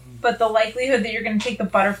 But the likelihood that you're going to take the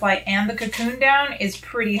butterfly and the cocoon down is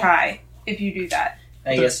pretty high if you do that.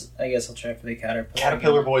 I guess I'll try for the caterpillar.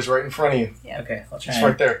 Caterpillar boy's right in front of you. Yeah. Okay, I'll try It's and,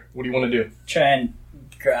 right there. What do you want to do? try and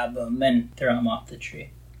grab him and throw him off the tree.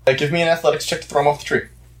 Give me an athletics check to throw him off the tree.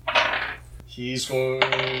 He's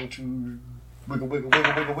going to wiggle, wiggle,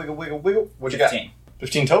 wiggle, wiggle, wiggle, wiggle, wiggle. What you got? 15.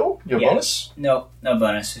 15 total? You have Yeah. bonus? No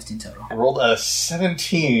bonus. 15 total. I rolled a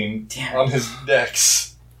 17 Damn. on his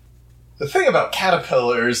dex. The thing about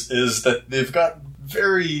caterpillars is that they've got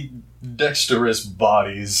very dexterous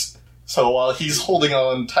bodies. So while he's holding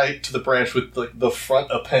on tight to the branch with like the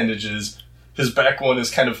front appendages, his back one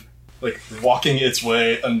is kind of like walking its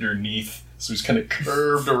way underneath. So he's kind of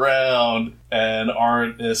curved around, and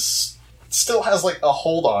Arnis still has like a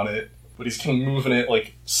hold on it, but he's kind of moving it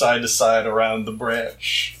like side to side around the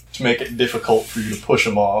branch to make it difficult for you to push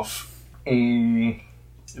him off. It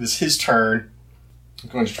is his turn. I'm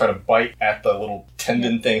going to try to bite at the little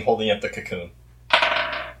tendon thing holding up the cocoon.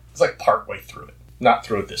 It's like partway through it. Not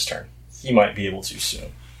through it this turn. He might be able to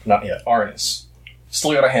soon. Not yet. Arnis.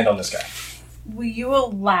 Still got a hand on this guy. Will you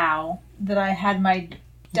allow that I had my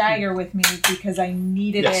dagger with me because I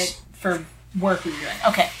needed Yes. it for work we were doing?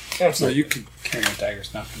 Okay. So Absolutely. you can carry a dagger,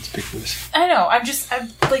 it's not conspicuous. I know. I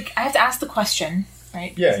have to ask the question,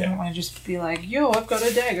 right? Yeah, Because I don't want to just be like, yo, I've got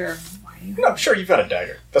a dagger. Why are you... No, sure, you've got a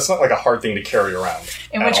dagger. That's not like a hard thing to carry around.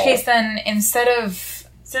 In at which all. case, then, instead of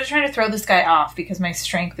trying to throw this guy off because my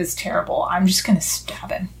strength is terrible, I'm just going to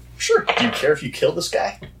stab him. Sure. Do you care if you kill this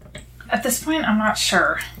guy? At this point, I'm not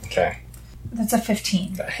sure. Okay. That's a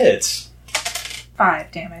 15. That hits.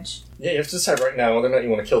 5 damage. Yeah, you have to decide right now whether or not you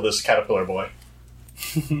want to kill this caterpillar boy.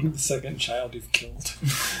 The second child you've killed.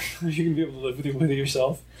 Are you going to be able to live with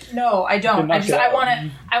yourself? No, I don't. Knock it out.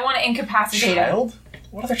 I want to incapacitate him. Child?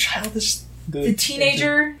 What other child is... The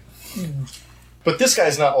teenager. But this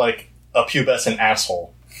guy's not like a pubescent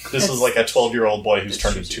asshole. This is like a 12-year-old boy who's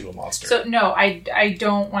turned into a monster. So no, I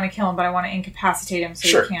don't want to kill him, but I want to incapacitate him so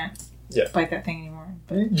Sure. he can't Yeah. bite that thing anymore.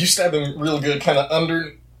 But You stab him real good, kind of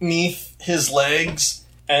underneath his legs,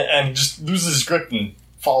 and he just loses his grip and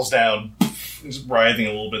falls down. He's writhing a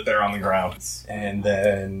little bit there on the ground. And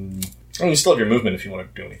then... Oh, you still have your movement if you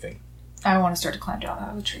want to do anything. I want to start to climb down out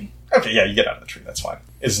of the tree. Okay, yeah, you get out of the tree, that's fine.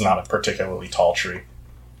 It's not a particularly tall tree.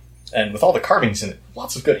 And with all the carvings in it,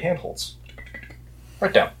 lots of good handholds.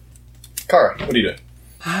 Right down. Kara, what are you doing?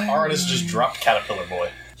 Arnis just dropped Caterpillar Boy.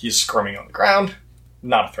 He's squirming on the ground.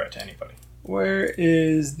 Not a threat to anybody. Where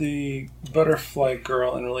is the butterfly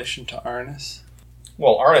girl in relation to Arnis?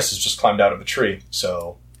 Well, Arnis has just climbed out of a tree,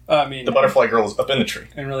 so I mean, the butterfly girl is up in the tree.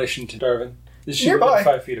 in relation to Darvin. Is she Nearby. within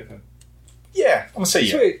 5 feet of him? Yeah, I'm gonna say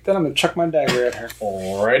yeah. Sweet, then I'm gonna chuck my dagger at her.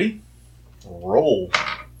 Alrighty. Roll.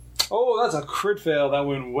 Oh, that's a crit fail. That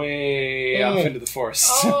went way off into the forest.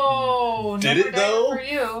 Oh, Did no it, though? for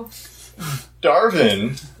you.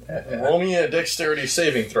 Darvin, roll me a dexterity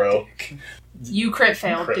saving throw. You crit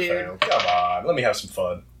failed, Crit dude. fail. Come on, let me have some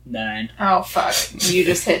fun. 9. Oh, fuck. You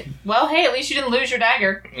just hit. Well, hey, at least you didn't lose your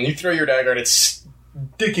dagger. And you throw your dagger and it's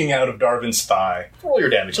sticking out of Darvin's thigh. Roll your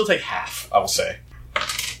damage. He'll take half, I will say.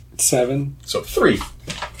 7. So 3.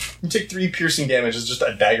 You take 3 piercing damage as just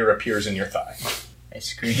a dagger appears in your thigh. I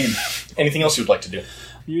scream. Anything else you would like to do?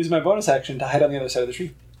 Use my bonus action to hide on the other side of the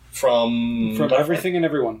tree. From Everything and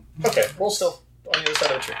everyone. Okay, roll stealth on the other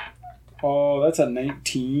side of the tree. Oh, that's a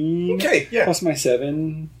 19. Okay, yeah. Plus my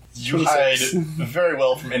 7. You hide 26. very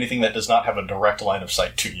well from anything that does not have a direct line of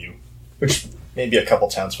sight to you. Which may be a couple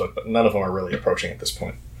townsfolk, but none of them are really approaching at this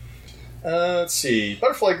point. Let's see.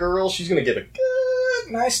 Butterfly girl, she's going to give a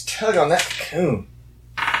good, nice tug on that cocoon.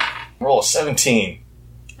 Roll a 17.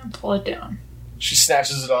 And pull it down. She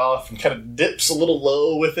snatches it off and kind of dips a little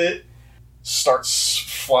low with it. Starts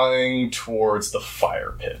flying towards the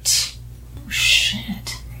fire pit. Oh,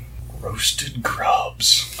 shit. Roasted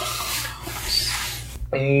grubs.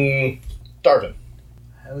 Darvin.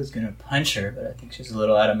 I was gonna punch her, but I think she's a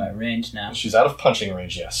little out of my range now. She's out of punching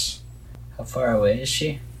range, yes. How far away is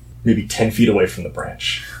she? Maybe 10 feet away from the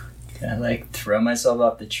branch. Can I, throw myself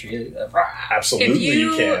off the tree? Absolutely,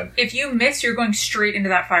 you can. If you miss, you're going straight into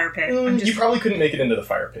that fire pit. You probably couldn't make it into the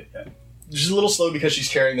fire pit yet. She's a little slow because she's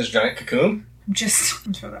carrying this giant cocoon. I'm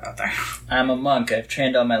throw that out there. I'm a monk. I've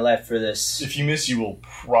trained all my life for this. If you miss, you will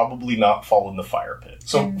probably not fall in the fire pit.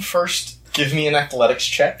 So first, give me an athletics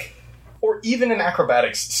check. Or even an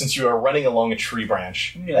acrobatics, since you are running along a tree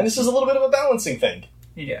branch. Yeah. And this is a little bit of a balancing thing.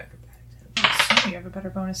 Yeah. You have a better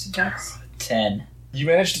bonus to dex. 10. You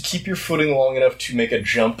managed to keep your footing long enough to make a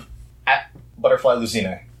jump at Butterfly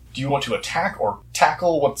Lucina. Do you want to attack or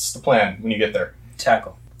tackle? What's the plan when you get there?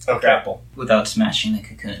 Tackle. Okay. Grapple. Without smashing the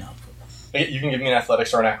cocoon, hopefully. You can give me an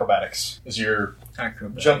athletics or an acrobatics. Is your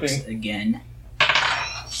Acrobatics jumping again.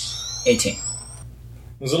 18. It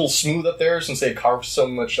was a little smooth up there since they carved so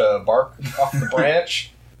much bark off the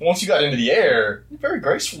branch. Once you got into the air, you're a very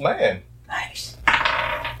graceful man. Nice.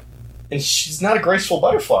 And she's not a graceful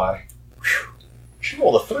butterfly. Whew. She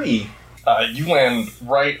rolled a 3. You land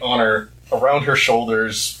right on her, around her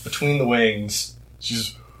shoulders, between the wings.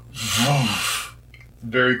 She's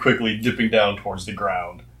very quickly dipping down towards the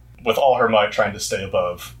ground, with all her might trying to stay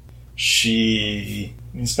above. She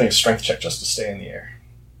needs to make a strength check just to stay in the air.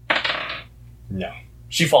 No.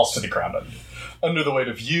 She falls to the ground under the weight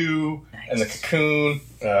of you and the cocoon,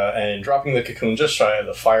 and dropping the cocoon just shy of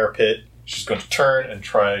the fire pit. She's going to turn and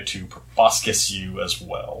try to proboscis you as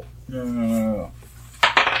well. No.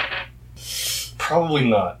 Probably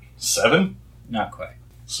not. 7? Not quite.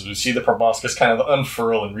 So you see the proboscis kind of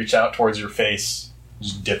unfurl and reach out towards your face.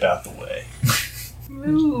 Just dip out the way.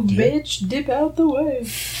 Move, bitch. Dip out the way.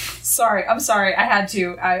 Sorry. I'm sorry. I had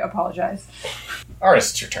to. I apologize.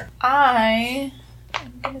 Arnis, it's your turn. I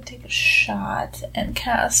am going to take a shot and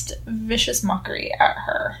cast Vicious Mockery at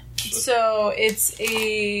her. So it's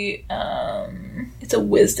a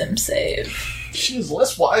wisdom save. She is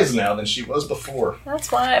less wise now than she was before. That's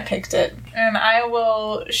why I picked it. And I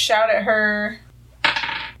will shout at her,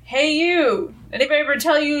 "Hey you! Anybody ever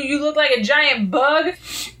tell you you look like a giant bug?"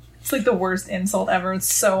 It's like the worst insult ever. It's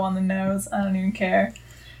so on the nose. I don't even care.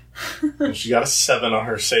 And she got a 7 on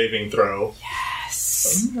her saving throw.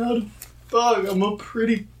 Yes. I'm not a bug. I'm a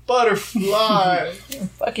pretty butterfly.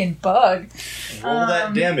 Fucking bug. Roll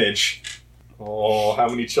that damage. Oh, how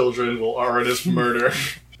many children will Arnis murder?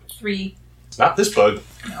 3. Not this bug.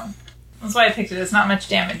 No. That's why I picked it. It's not much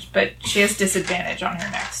damage, but she has disadvantage on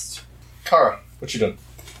her next. Kara, what you doing?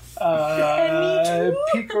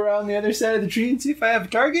 Peek around the other side of the tree and see if I have a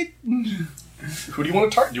target. Who do you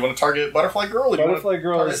want to target? Do you want to target Butterfly Girl? Or do you want Butterfly to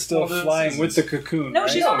girl target is still one of the flying citizens? with the cocoon. No, right?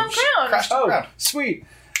 she's on the she ground. crashed to the Oh, ground. sweet.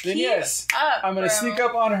 Then Keep yes, up, I'm gonna bro. sneak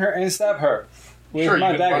up on her and stab her with Sure, you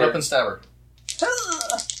my can dagger. run up and stab her.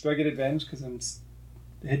 Do I get advantage because I'm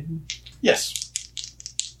hidden? Yes.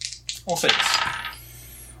 I'll say yes.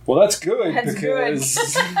 Well, that's good That's because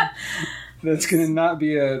that's gonna not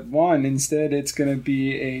be a 1. Instead, it's gonna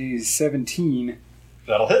be a 17.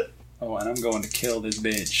 That'll hit. Oh, and I'm going to kill this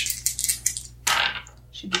bitch.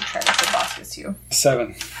 She did try to proboscis you.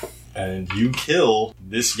 7. and you kill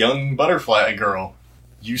this young butterfly girl.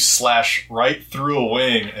 You slash right through a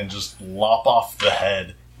wing and just lop off the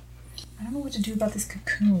head. I don't know what to do about this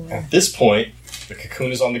cocoon. At this point, the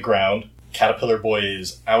cocoon is on the ground. Caterpillar boy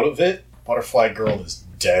is out of it. Butterfly girl is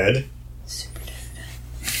dead. Super dead.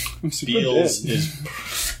 I'm super Beals dead.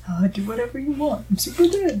 is... Do whatever you want. I'm super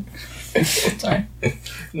dead. Sorry.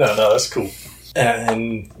 No, that's cool.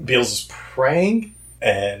 And Beals is praying,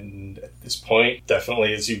 and at this point,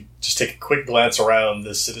 definitely as you just take a quick glance around,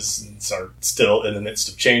 the citizens are still in the midst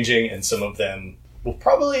of changing, and some of them will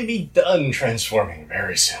probably be done transforming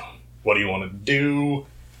very soon. What do you want to do?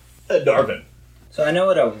 Darvin. So I know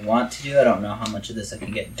what I want to do. I don't know how much of this I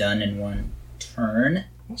can get done in one turn.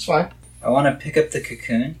 That's fine. I want to pick up the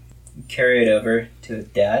cocoon, carry it over to his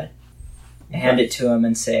dad, hand it to him,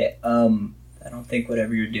 and say, I don't think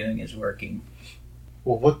whatever you're doing is working.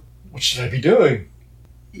 Well, what should I be doing?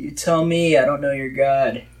 You tell me. I don't know your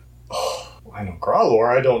god. Oh, I know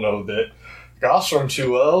Growlor. I don't know that Gosram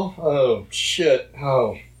too well. Oh, shit.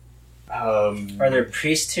 Oh. Are there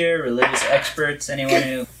priests here, religious experts, anyone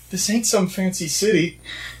who... This ain't some fancy city.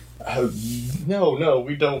 No,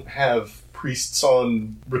 we don't have priests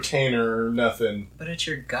on retainer or nothing. But it's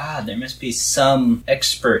your god. There must be some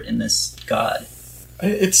expert in this god.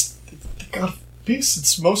 It's the god of peace.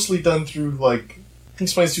 It's mostly done through, like...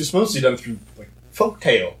 It's mostly done through, like,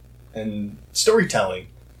 folktale and storytelling.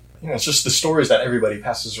 You know, it's just the stories that everybody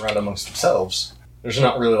passes around amongst themselves. There's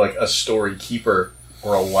not really, like, a story keeper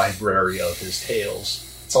or a library of his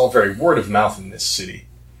tales. It's all very word of mouth in this city.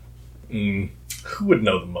 Who would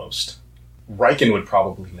know the most? Riken would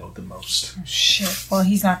probably know the most. Oh, shit. Well,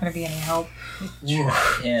 he's not going to be any help.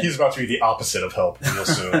 Yeah. He's about to be the opposite of help real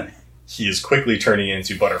soon. He is quickly turning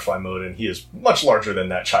into butterfly mode, and he is much larger than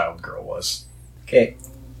that child girl was. Okay.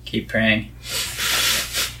 Keep praying.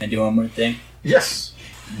 Can I do one more thing? Yes,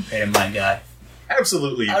 Pray to my god.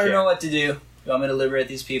 absolutely. I don't know what to do. You want me to liberate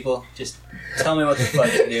these people? Just tell me what the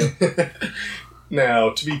fuck to do.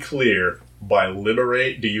 Now, to be clear, by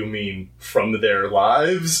liberate, do you mean from their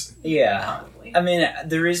lives? Yeah. Probably. I mean,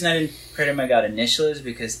 the reason I didn't pray to my god initially is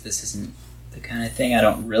because this isn't the kind of thing I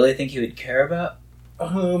don't really think he would care about.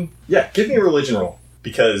 Yeah, give me a religion roll,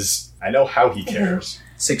 because I know how he cares.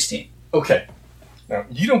 16. Okay. Now,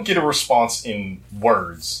 you don't get a response in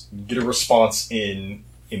words. You get a response in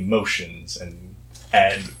emotions,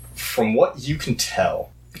 and from what you can tell,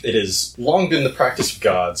 it has long been the practice of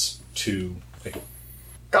gods to... Like,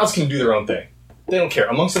 gods can do their own thing. They don't care.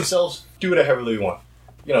 Amongst themselves, do whatever they want.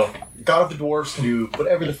 You know, God of the dwarves can do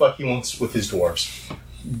whatever the fuck he wants with his dwarves.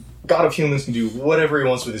 God of humans can do whatever he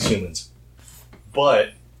wants with his humans.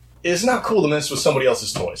 But it's not cool to mess with somebody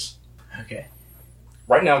else's toys. Okay.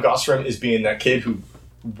 Right now, Gosram is being that kid who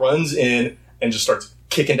runs in and just starts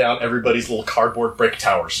kicking down everybody's little cardboard brick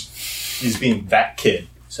towers. He's being that kid.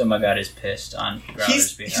 So my god is pissed on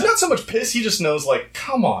Growler's being He's out. not so much pissed, he just knows, like,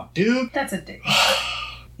 come on, dude. That's a dick.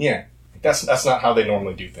 Yeah, that's not how they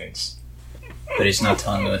normally do things. But he's not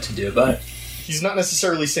telling me what to do about it. He's not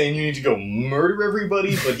necessarily saying you need to go murder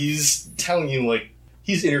everybody, but he's telling you, like,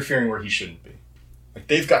 he's interfering where he shouldn't be. Like,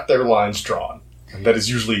 they've got their lines drawn, and that is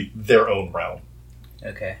usually their own realm.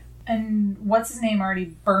 Okay. And what's his name already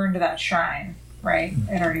burned that shrine, right?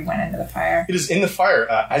 It already went into the fire. It is in the fire.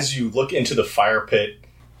 As you look into the fire pit,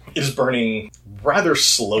 it is burning rather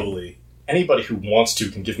slowly. Anybody who wants to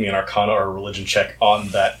can give me an Arcana or a Religion check on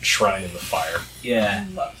that shrine in the fire. Yeah.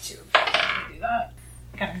 I'd love to. I can do that.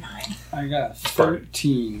 Got a 9. I got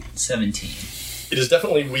 13. 17. It is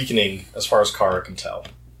definitely weakening as far as Kara can tell.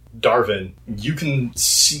 Darvin, you can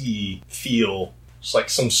feel just like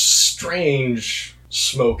some strange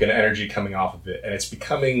smoke and energy coming off of it, and it's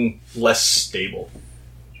becoming less stable.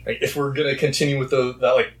 Like, if we're going to continue with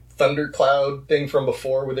that like thundercloud thing from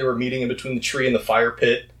before where they were meeting in between the tree and the fire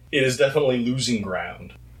pit, it is definitely losing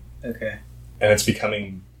ground. Okay. And it's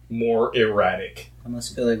becoming more erratic. I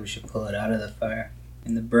almost feel like we should pull it out of the fire.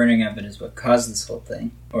 And the burning of it is what caused this whole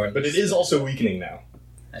thing. Or at But it least- is also weakening now.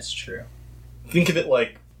 That's true. Think of it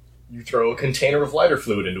like you throw a container of lighter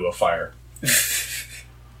fluid into a fire.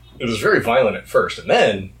 It was very violent at first, and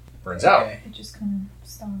then burns out. Okay. It just kind of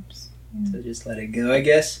stops. So just let it go, I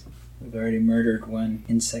guess. We've already murdered one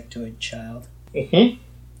insectoid child. Mm-hmm.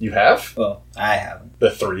 You have? Well, I haven't.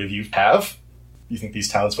 The three of you have? You think these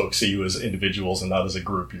townsfolk see you as individuals and not as a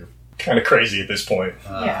group. You're kind of crazy at this point.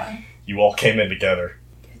 Yeah. You all came in together.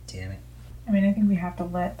 God damn it. I mean, I think we have to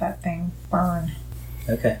let that thing burn.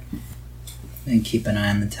 Okay. And keep an eye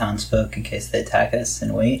on the townsfolk in case they attack us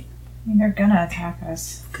and wait. I mean, they're gonna attack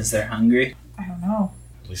us. Because they're hungry. I don't know.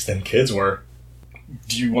 At least them kids were.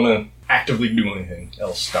 Do you want to actively do anything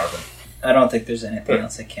else, Darvin? I don't think there's anything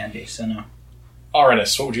else I can do, so no.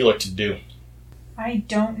 Arnis, what would you like to do? I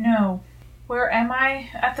don't know. Where am I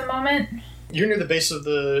at the moment? You're near the base of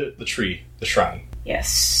the tree, the shrine.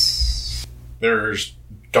 Yes. There's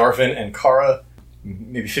Darvin and Kara,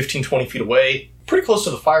 maybe 15, 20 feet away, pretty close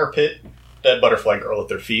to the fire pit. Dead butterfly girl at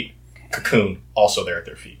their feet. Cocoon, also there at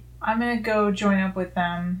their feet. I'm gonna go join up with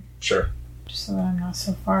them. Sure. Just so that I'm not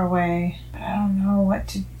so far away. But I don't know what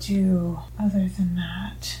to do other than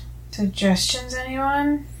that. Suggestions,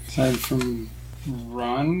 anyone? Aside from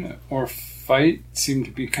run or fight seem to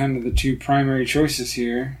be kind of the two primary choices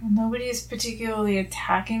here. Well, nobody is particularly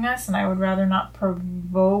attacking us, and I would rather not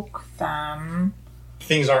provoke them.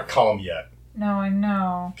 Things aren't calm yet. No, I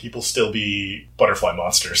know. People still be butterfly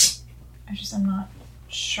monsters. I'm not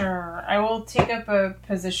sure. I will take up a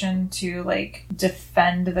position to,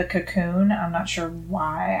 defend the cocoon. I'm not sure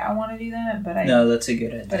why I want to do that, but No, that's a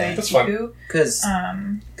good idea. But I That's do.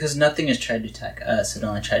 Because nothing has tried to attack us. It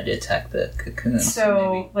only tried to attack the cocoon.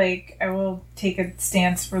 So, I will take a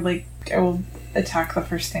stance where, I will attack the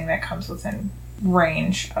first thing that comes within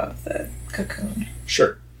range of the cocoon.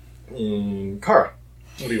 Sure. Kara,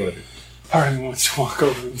 what do you want to do? Part of me wants to walk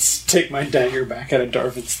over and take my dagger back out of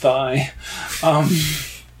Darvin's thigh.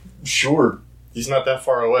 Sure. He's not that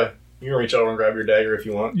far away. You can reach out and grab your dagger if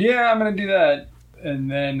you want. Yeah, I'm gonna do that. And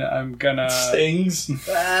then I'm gonna... Stings. You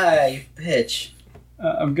bitch.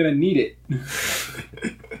 I'm gonna need it.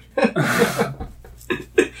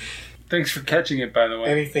 Thanks for catching it, by the way.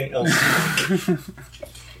 Anything else?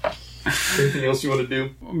 Anything else you want to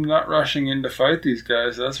do? I'm not rushing in to fight these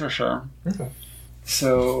guys, that's for sure. Okay.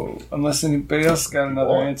 So, unless anybody else got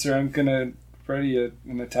another answer, I'm gonna ready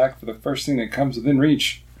an attack for the first thing that comes within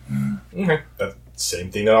reach. Okay. That's the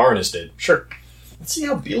same thing that Arnis did. Sure. Let's see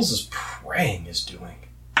how Beals' praying is doing.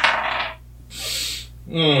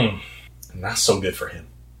 Not so good for him.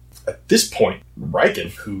 At this point,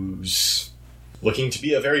 Riken, who's looking to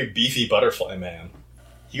be a very beefy butterfly man,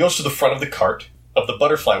 he goes to the front of the cart of the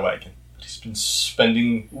butterfly wagon. He's been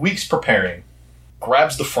spending weeks preparing,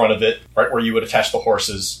 grabs the front of it, right where you would attach the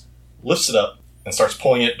horses, lifts it up, and starts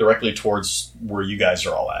pulling it directly towards where you guys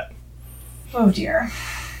are all at. Oh dear.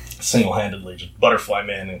 Single-handedly, just butterfly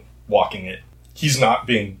man and walking it. He's not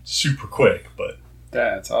being super quick, but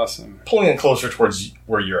That's awesome. pulling it closer towards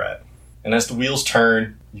where you're at. And as the wheels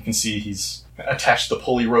turn, you can see he's attached the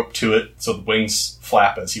pulley rope to it, so the wings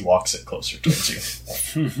flap as he walks it closer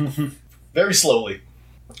towards you. Very slowly.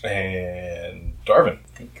 And Darvin.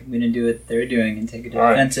 I think I'm going to do what they're doing and take a All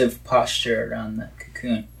right. defensive posture around the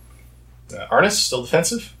cocoon. Arnis, still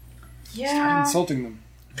defensive? Stop Yeah. insulting them.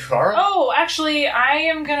 Kara? Oh, actually, I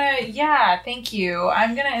am gonna... Yeah, thank you.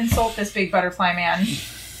 I'm gonna insult this big butterfly man.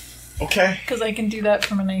 Okay. Because I can do that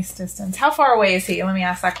from a nice distance. How far away is he? Let me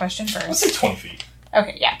ask that question Let's first. say 20 feet.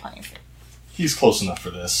 Okay, yeah, plenty of feet. He's close enough for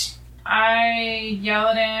this. I yell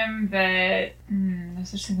at him that... there's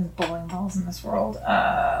such thing as bowling balls in this world.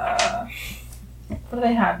 What do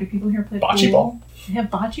they have? Do people here play Bocce pool? ball? They have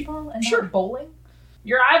bocce ball and Sure. not bowling?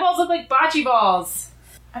 Your eyeballs look like bocce balls!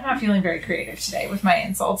 I'm not feeling very creative today with my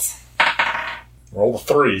insults. Roll a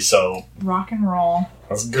 3, so Rock and roll.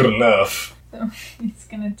 that's good enough. So he's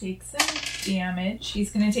gonna take some damage. He's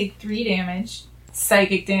gonna take 3 damage.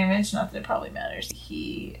 Psychic damage, not that it probably matters.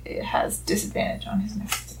 He has disadvantage on his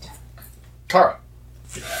next attack. Kara.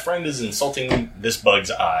 Your friend is insulting this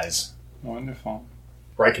bug's eyes. Wonderful.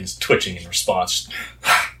 Riken's twitching in response.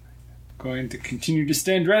 Going to continue to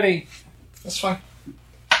stand ready. That's fine.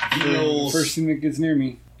 First thing that gets near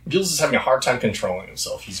me. Gills is having a hard time controlling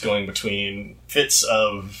himself. He's going between fits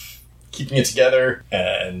of keeping it together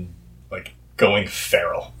and, going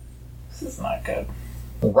feral. This is not good.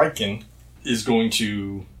 Riken is going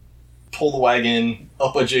to pull the wagon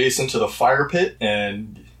up adjacent to the fire pit,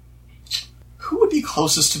 and who would be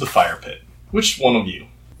closest to the fire pit? Which one of you?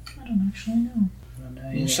 I don't actually know. I don't know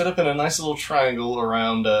You either. set up in a nice little triangle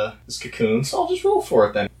around this cocoon, so I'll just roll for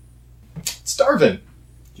it then. It's Darvin.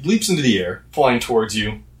 He leaps into the air, flying towards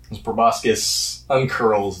you, as Proboscis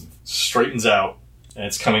uncurls, straightens out, and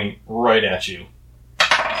it's coming right at you.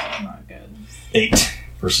 Not good. 8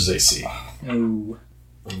 versus AC. No.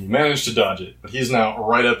 And you managed to dodge it, but he's now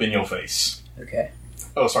right up in your face. Okay.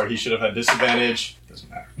 Oh, sorry, he should have had disadvantage. Doesn't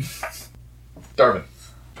matter. Darvin.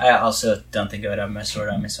 I also don't think I would have my sword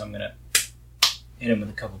on me, so I'm going to hit him with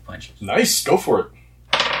a couple punches. Nice, go for it.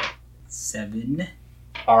 7.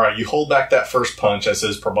 Alright, you hold back that first punch as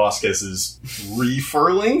his proboscis is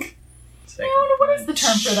refurling. Second What is the punch.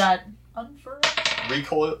 term for that? Unfurl?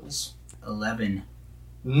 Recoils. 11.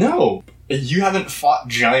 No, you haven't fought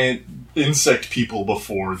giant insect people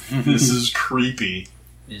before. This is creepy.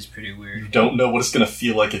 is pretty You weird. don't know what it's going to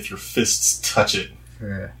feel like if your fists touch it.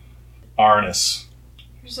 Yeah. Arnis.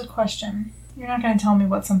 Here's a question. You're not going to tell me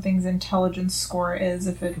what something's intelligence score is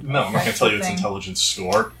if it. No, I'm not going to affects tell the you its thing. intelligence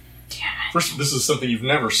score. Damn it. First, this is something you've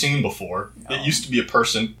never seen before. No. It used to be a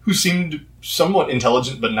person who seemed somewhat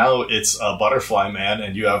intelligent, but now it's a butterfly man,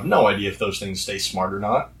 and you have no idea if those things stay smart or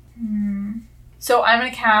not. So I'm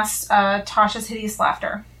going to cast Tasha's Hideous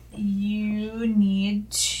Laughter. You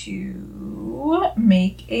need to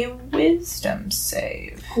make a wisdom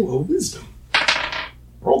save. Oh, a wisdom.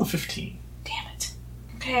 Roll the 15. Damn it.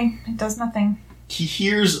 Okay, it does nothing. He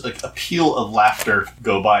hears a peal of laughter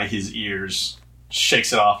go by his ears,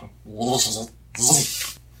 shakes it off.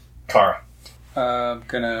 Kara. I'm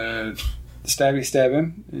gonna stab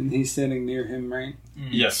him, and he's standing near him, right?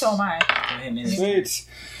 Yes. So am I. Sweet.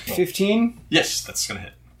 15. Yes, that's going to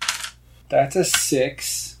hit. That's a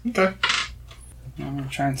 6. Okay. I'm gonna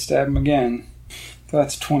try and stab him again. So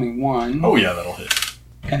that's 21. Oh, yeah, that'll hit.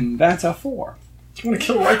 And that's a 4. Do you want to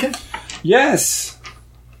kill Riken? Yes!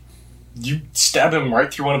 You stab him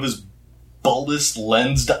right through one of his bulbous,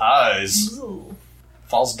 lensed eyes. Ooh.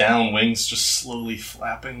 Falls down, wings just slowly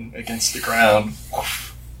flapping against the ground.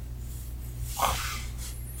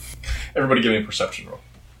 Everybody give me a perception roll.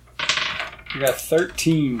 You got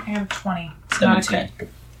 13. I have 20. It's not a 17. 10.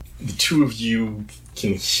 The two of you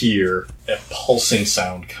can hear a pulsing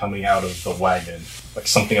sound coming out of the wagon, like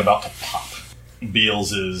something about to pop.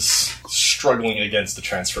 Beals is struggling against the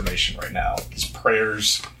transformation right now. His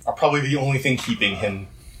prayers are probably the only thing keeping him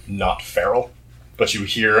not feral. But you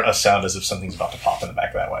hear a sound as if something's about to pop in the back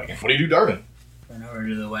of that wagon. What do you do, Darvin? Run over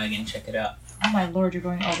to the wagon, check it out. Oh my lord, you're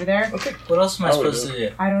going over there? Okay. What else am I Oh, supposed yeah. to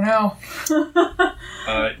do? I don't know.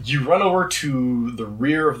 You run over to the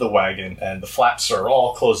rear of the wagon, and the flaps are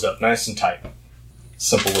all closed up nice and tight.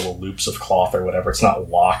 Simple little loops of cloth or whatever. It's not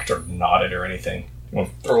locked or knotted or anything. You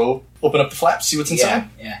want to open up the flaps, see what's inside?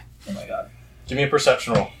 Yeah. Oh my god. Give me a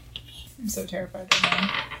perception roll. I'm so terrified right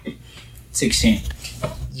now. 16.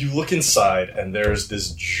 You look inside, and there's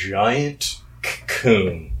this giant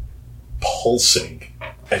cocoon pulsing.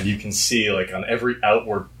 And you can see, like, on every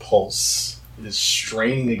outward pulse, it is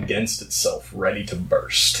straining against itself, ready to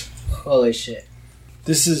burst. Holy shit.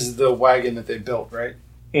 This is the wagon that they built, right?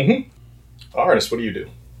 Mm-hmm. Arnis, what do you do?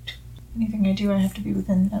 Anything I do, I have to be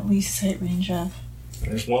within at least sight range of.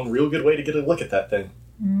 There's one real good way to get a look at that thing.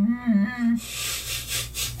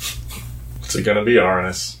 What's it gonna be,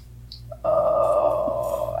 Arnis?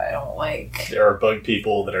 Oh, I don't like. There are bug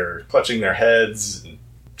people that are clutching their heads and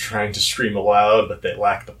trying to scream aloud, but they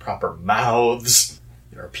lack the proper mouths.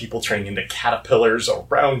 There are people turning into caterpillars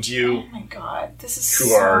around you Oh my god, this is who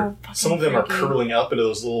so are... fucking Some of them are freaky. curling up into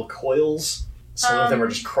those little coils. Some of them are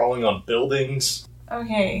just crawling on buildings.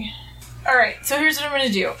 Okay. Alright, so here's what I'm gonna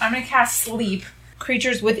do. I'm gonna cast Sleep.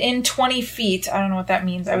 Creatures within 20 feet, I don't know what that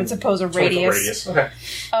means. I would suppose a 20 foot radius Okay,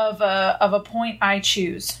 of a point I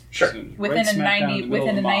choose. sure. Within a 90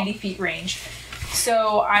 within a 90 feet range.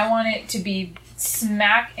 So I want it to be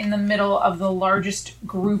smack in the middle of the largest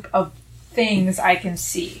group of things I can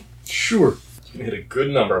see. Sure. You hit a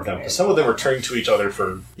good number of them. 'Cause some of them are turning to each other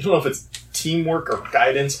for... You don't know if it's teamwork or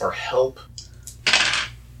guidance or help.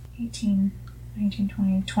 18, 19,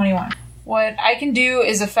 20, 21. What I can do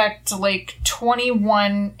is affect like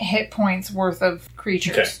 21 hit points worth of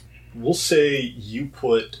creatures. Okay. We'll say you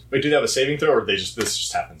put... Wait, do they have a saving throw, or this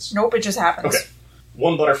just happens? Nope, it just happens. Okay.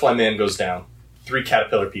 1 butterfly man goes down. 3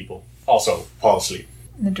 caterpillar people also fall asleep.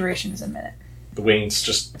 And the duration is a minute. The wings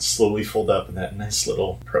just slowly fold up in that nice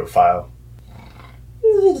little profile.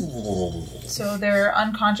 So they're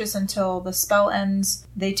unconscious until the spell ends,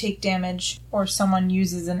 they take damage, or someone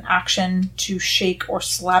uses an action to shake or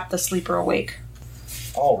slap the sleeper awake.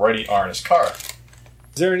 Alrighty, Arnis. Kara.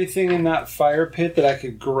 Is there anything in that fire pit that I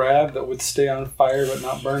could grab that would stay on fire but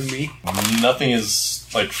not burn me? Nothing is,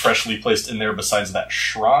 like, freshly placed in there besides that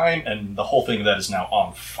shrine, and the whole thing of that is now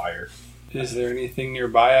on fire. Is there anything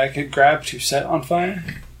nearby I could grab to set on fire?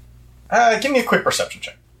 Give me a quick perception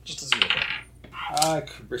check. Just a 0. I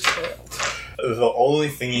could resell. The only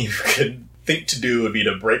thing you could think to do would be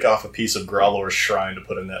to break off a piece of Growlor's shrine to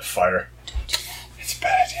put in that fire. It's a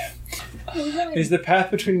bad idea. Is the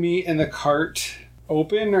path between me and the cart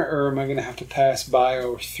open, or am I going to have to pass by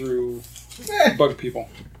or through bug people?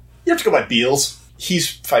 You have to go by Beals. He's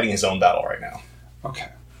fighting his own battle right now. Okay.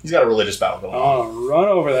 He's got a religious battle going on. I'll run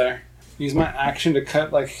over there. Use my action to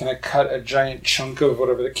cut, like, can I cut a giant chunk of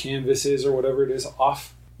whatever the canvas is or whatever it is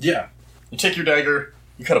off? Yeah. You take your dagger,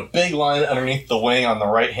 you cut a big line underneath the wing on the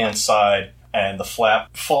right-hand side, and the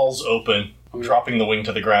flap falls open. dropping the wing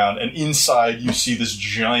to the ground, and inside you see this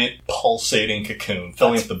giant pulsating cocoon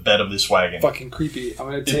filling up the bed of this wagon. Fucking creepy. I'm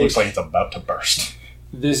gonna It take looks like it's about to burst.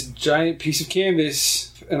 this giant piece of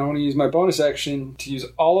canvas, and I want to use my bonus action to use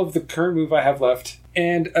all of the current move I have left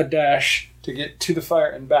and a dash to get to the fire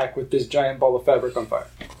and back with this giant ball of fabric on fire.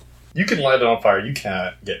 You can light it on fire, you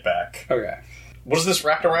can't get back. Okay. What is this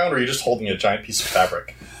wrapped around, or are you just holding a giant piece of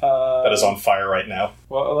fabric that is on fire right now?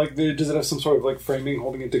 Well, like, does it have some sort of like framing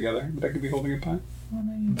holding it together that I could be holding it by?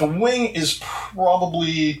 The wing is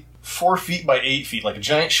probably 4 feet by 8 feet, like a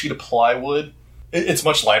giant sheet of plywood. It's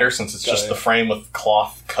much lighter since it's just the frame with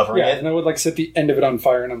cloth covering Yeah, it. and I would like set the end of it on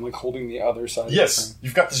fire, and I'm like holding the other side. Yes, Of the frame.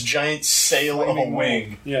 you've got this giant sail of a Flaming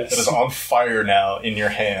wing Yes. that is on fire now in your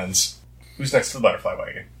hands. Who's next to the butterfly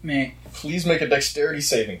wagon? Me. Please make a dexterity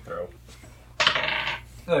saving throw.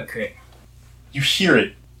 Oh, great. You hear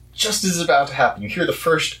it just as it's about to happen. You hear the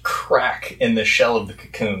first crack in the shell of the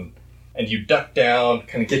cocoon, and you duck down,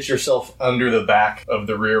 kind of get yourself under the back of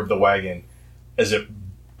the rear of the wagon as it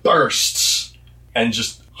bursts, and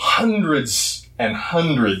just hundreds and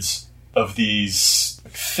hundreds of these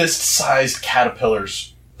fist-sized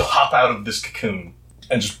caterpillars pop out of this cocoon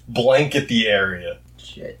and just blanket the area.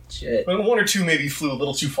 Shit. And one or two maybe flew a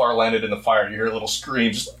little too far, landed in the fire. You hear a little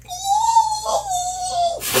scream, just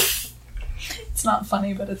It's not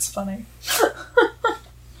funny, but it's funny.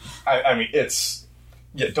 I mean, it's...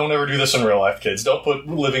 Yeah, don't ever do this in real life, kids. Don't put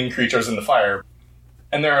living creatures in the fire.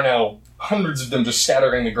 And there are now hundreds of them just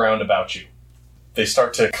scattering the ground about you. They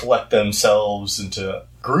start to collect themselves into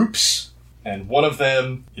groups, and one of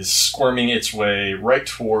them is squirming its way right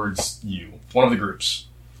towards you. One of the groups.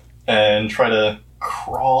 And try to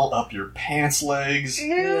crawl up your pants legs.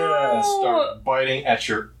 And start biting at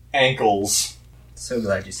your ankles. So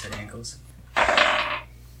glad you said ankles.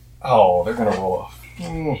 Oh, they're gonna roll off.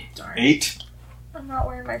 Darn. 8. I'm not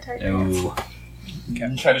wearing my tight pants. Ooh. You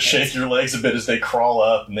kind of shake your legs a bit as they crawl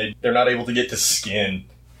up, and they're not able to get to skin.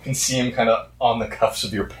 You can see them kind of on the cuffs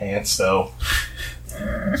of your pants, though.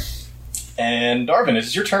 And Darvin,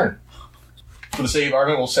 it's your turn. For the save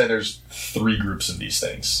argument, we'll say there's 3 groups of these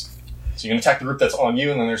things. So you can attack the group that's on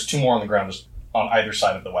you, and then there's 2 more on the ground just on either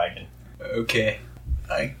side of the wagon. Okay.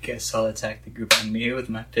 I guess I'll attack the group on me with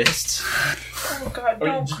my fists. Oh god, Oh,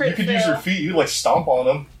 don't you crit could use fail. your feet. You like stomp on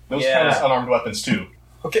them. Those count as unarmed weapons, too.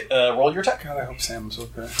 Okay, roll your attack. God, I hope Sam's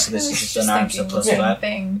okay. So this I was is just just an arm, so thinking plus the same 5.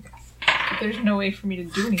 thing. But there's no way for me to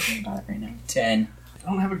do anything about it right now. 10. They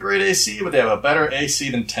don't have a great AC, but they have a better AC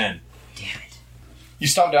than 10. Damn it. You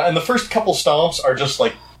stomp down, and the first couple stomps are just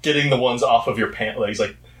like getting the ones off of your pant legs.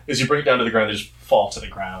 Like as you bring it down to the ground, they just fall to the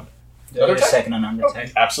ground. Do I Another get a attack? second unarmed Okay,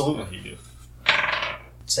 attack? absolutely, you do.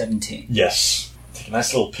 17. Yes. Take a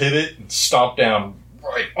nice little pivot and stomp down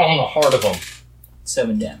right on the heart of them,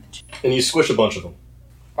 7 damage. and you squish a bunch of them.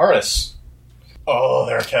 Arnis. Oh,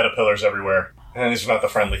 there are caterpillars everywhere, and these are not the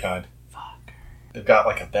friendly kind. Fuck. They've got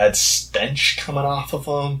like a bad stench coming off of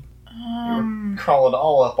them. You were crawling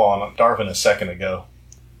all up on Darvin a second ago.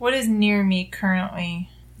 What is near me currently?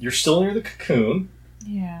 You're still near the cocoon.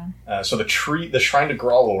 Yeah. So the Shrine to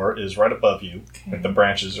Growlor is right above you. Okay. Like the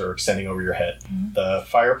branches are extending over your head. The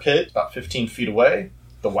fire pit, about 15 feet away.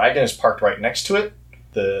 The wagon is parked right next to it.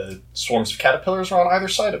 The swarms of caterpillars are on either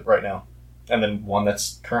side of it right now. And then one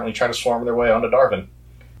that's currently trying to swarm their way onto Darvin.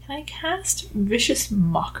 Can I cast Vicious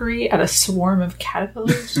Mockery at a swarm of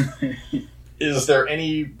caterpillars? Is there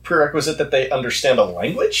any prerequisite that they understand a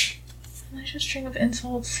language? Unleash a string of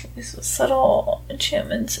insults is subtle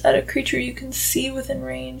enchantments at a creature you can see within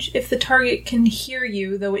range if the target can hear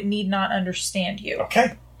you, though it need not understand you.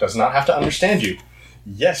 Okay. Does not have to understand you.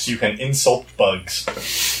 Yes, you can insult bugs.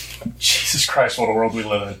 Jesus Christ, what a world we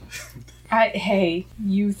live in. Hey,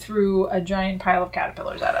 you threw a giant pile of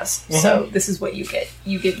caterpillars at us, so this is what you get.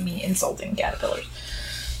 You get me insulting caterpillars.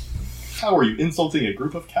 How are you insulting a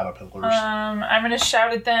group of caterpillars? I'm gonna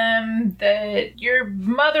shout at them that your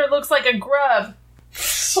mother looks like a grub.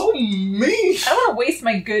 So mean! I don't want to waste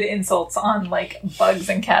my good insults on, like, bugs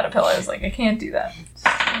and caterpillars. Like, I can't do that.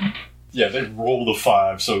 Yeah, they rolled a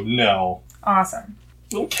 5, so no. Awesome.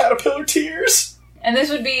 Little caterpillar tears. And this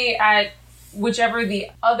would be at whichever the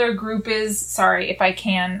other group is. Sorry, if I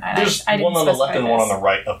can. There's I didn't one on the left specify and one on this. the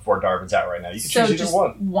right of where Darvin's at right now. You can So choose either just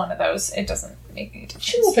one. of those. It doesn't make any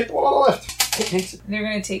Sure, we'll difference. pick the one on the left. They're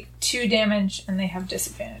going to take 2 damage, and they have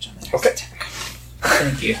disadvantage on the next Okay. attack.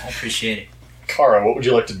 Thank you. I appreciate it. Kara, what would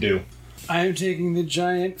you like to do? I am taking the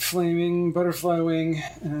giant flaming butterfly wing,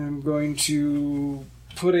 and I'm going to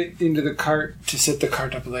put it into the cart to set the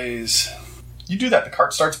cart ablaze. You do that, the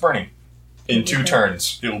cart starts burning. In 2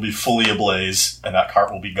 turns, it will be fully ablaze, and that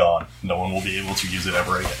cart will be gone. No one will be able to use it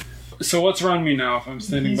ever again. So what's around me now if I'm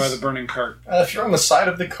standing by the burning cart? If you're on the side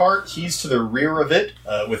of the cart, he's to the rear of it,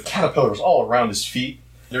 with caterpillars all around his feet.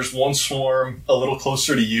 There's one swarm a little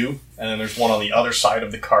closer to you, and then there's one on the other side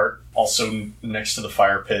of the cart, also next to the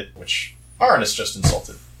fire pit, which Arnis just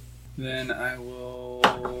insulted. Then I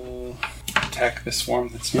will attack the swarm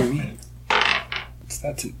that's near me. So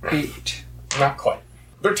that's an 8. Not quite.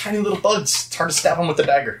 They're tiny little bugs. It's hard to stab them with the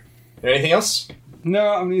dagger. Anything else? No,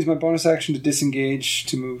 I'm going to use my bonus action to disengage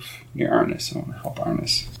to move near Arnis. I want to help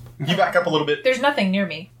Arnis. You back up a little bit. There's nothing near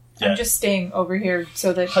me. Yeah. I'm just staying over here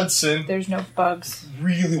so that Hudson there's no bugs.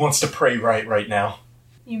 really wants to pray right now.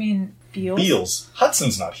 You mean Beals? Beals.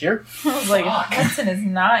 Hudson's not here. I was like, Fuck. Hudson is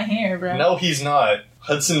not here, bro. No, he's not.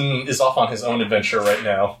 Hudson is off on his own adventure right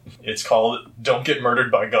now. It's called Don't Get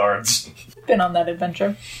Murdered by Guards. Been on that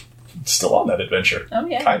adventure. Still on that adventure. Oh,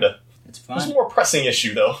 yeah. Kinda. It's There's a fun. more pressing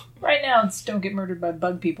issue, though. Right now, it's don't get murdered by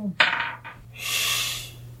bug people.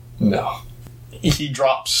 No. He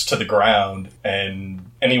drops to the ground, and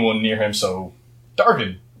anyone near him, so...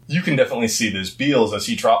 Darvin, you can definitely see this. Beals, as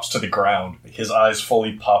he drops to the ground, his eyes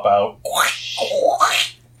fully pop out.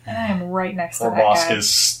 And I am right next to that guy.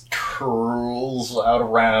 Proboscis curls out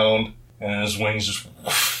around, and his wings just...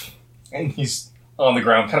 And he's on the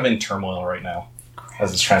ground, kind of in turmoil right now,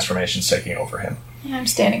 as his transformation's taking over him. And I'm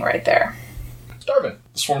standing right there. Darvin,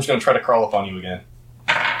 the swarm's going to try to crawl up on you again.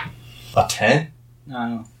 A 10?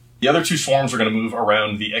 No. The other two swarms are going to move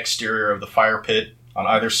around the exterior of the fire pit on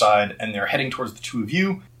either side, and they're heading towards the two of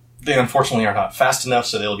you. They unfortunately are not fast enough,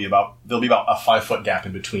 so there'll be about a 5-foot gap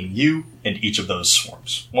in between you and each of those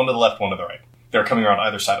swarms. One to the left, one to the right. They're coming around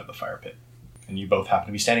either side of the fire pit. And you both happen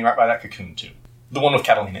to be standing right by that cocoon, too. The one with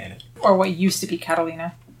Catalina in it. Or what used to be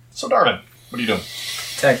Catalina. So, Darvin, what are you doing?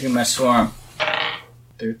 Attacking my swarm.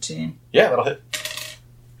 13. Yeah, that'll hit.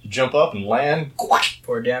 You jump up and land.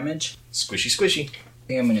 4 damage. Squishy, squishy. I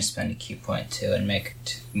think I'm going to spend a key point too and make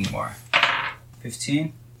 2 more.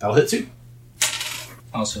 15. That'll hit, too.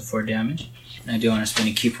 Also 4 damage. And I do want to spend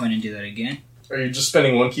a key point and do that again. Are you just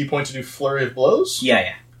spending 1 key point to do Flurry of Blows?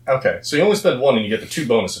 Yeah. Okay, so you only spend 1 and you get the 2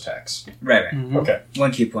 bonus attacks. Right. Mm-hmm. Okay.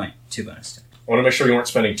 1 key point, 2 bonus. I want to make sure you weren't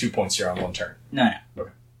spending 2 points here on 1 turn. No.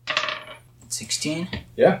 Okay. 16.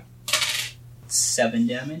 Yeah. 7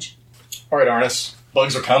 damage. Alright, Arnis.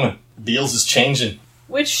 Bugs are coming. Beals is changing.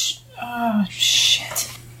 Which, oh, shit.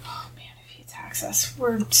 Oh, man, if he attacks us,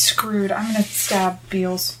 we're screwed. I'm gonna stab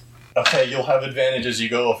Beals. Okay, you'll have advantage as you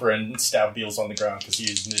go over and stab Beals on the ground because he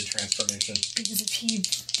is mid-transformation. Because if he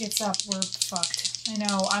gets up, we're fucked. I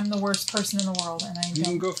know, I'm the worst person in the world, and I You can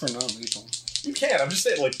don't. go for non-lethal. You can, I'm just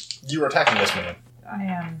saying, like, you were attacking this man. I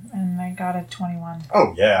am, and I got a 21.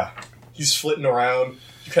 Oh, yeah. He's flitting around.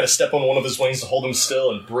 You kind of step on one of his wings to hold him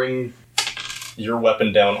still and bring your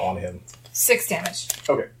weapon down on him. 6 damage.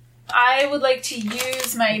 Okay. I would like to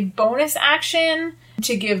use my bonus action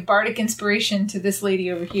to give Bardic Inspiration to this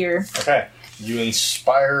lady over here. Okay. You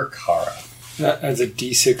inspire Kara. That adds a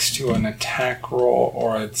d6 to an attack roll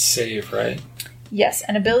or a save, right? Yes,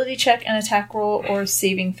 an ability check, an attack roll, or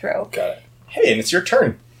saving throw. Got it. Hey, and it's your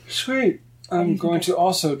turn. Sweet. I'm going to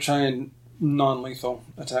also try and non-lethal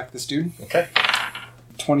attack this dude. Okay.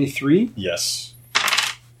 23, Yes.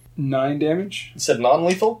 9 damage. You said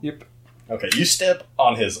non-lethal? Yep. Okay, you step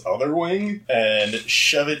on his other wing and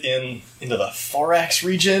shove it into the thorax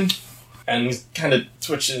region, and he's kind of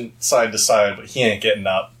twitching side to side, but he ain't getting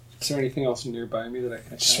up. Is there anything else nearby me that I can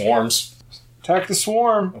attack? Swarms. Attack the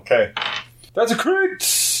swarm. Okay. That's a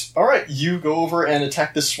crit! Alright, you go over and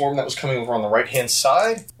attack this swarm that was coming over on the right-hand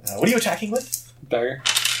side. What are you attacking with? Dagger.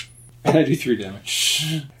 And I do 3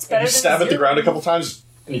 damage. It's better You than stab at the 0. ground a couple times,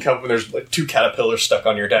 and you come up and there's like 2 caterpillars stuck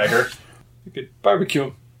on your dagger. You could barbecue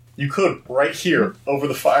him. You could, right here, over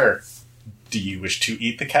the fire. Do you wish to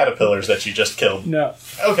eat the caterpillars that you just killed? No.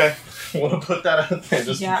 Okay. Want to put that out there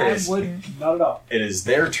just Yeah, in case. I wouldn't. Not at all. It is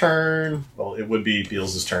their turn. Well, it would be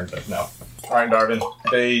Beals' turn, but no. Alright, Darvin.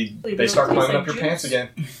 They start climbing up your pants again.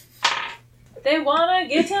 They wanna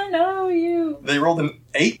get to know you. They rolled an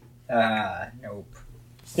 8. Nope.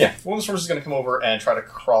 Yeah, one of the swords is going to come over and try to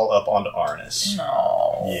crawl up onto Arnis.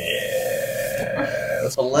 No. Yeah.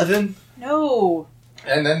 That's 11. No.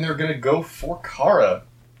 And then they're going to go for Kara.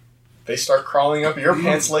 They start crawling up your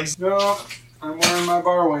pants legs. No, I'm wearing my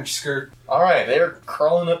bar wench skirt. Alright, they're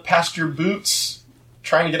crawling up past your boots,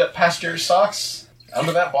 trying to get up past your socks,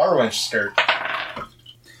 under that bar wench skirt.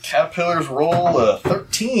 Caterpillars roll a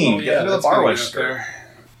 13 to get under the that's bar gonna wench get up skirt. there.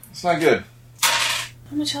 It's not good.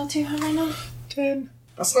 How much health do you have right now? 10.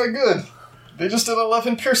 That's not good. They just did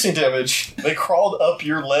 11 piercing damage. They crawled up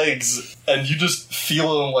your legs, and you just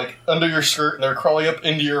feel them, like, under your skirt, and they're crawling up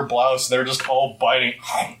into your blouse, and they're just all biting.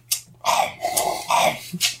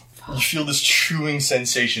 You feel this chewing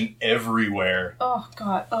sensation everywhere. Oh,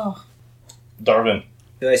 God. Oh. Darvin.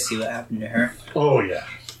 Do I see what happened to her? Oh, yeah.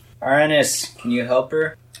 Arnis, can you help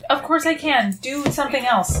her? Of course I can. Do something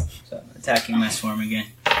else. So I'm attacking my swarm again.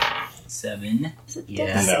 7. Does a Yeah.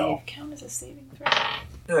 death No. save count as a saving throw?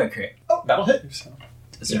 Oh, I crit. Oh, that'll hit. Doesn't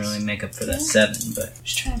Yes. really make up for that 7, but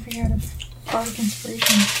Just trying to figure out if Bardic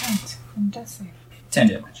Inspiration counts from death save. 10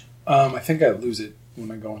 damage. I think I lose it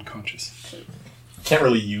when I go unconscious. Can't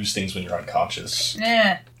really use things when you're unconscious.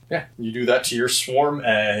 Nah. Yeah, you do that to your swarm,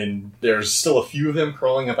 and there's still a few of them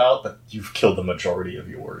crawling about, but you've killed the majority of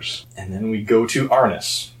yours. And then we go to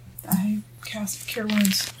Arnis. I cast Cure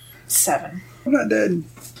Wounds. 7. I'm not dead.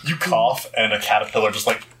 You cough, and a caterpillar just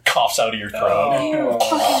like coughs out of your throat. Ew,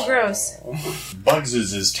 fucking gross. Bugs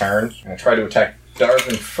is his turn. I'm gonna try to attack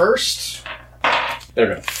Darvin first. They're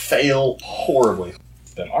gonna fail horribly.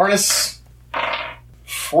 Then Arnis.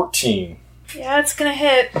 14. Yeah, it's gonna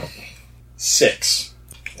hit. 6.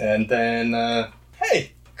 And then,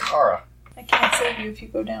 hey, Kara. I can't save you if you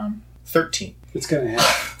go down. 13. It's gonna hit.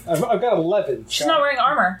 I've got 11. She's not wearing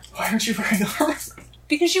armor. Why aren't you wearing armor?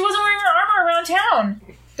 Because she wasn't wearing her armor around town.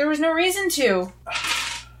 There was no reason to.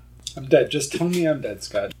 I'm dead. Just tell me I'm dead,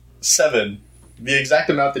 Scott. 7. The exact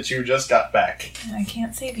amount that you just got back. And I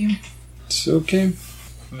can't save you. It's okay.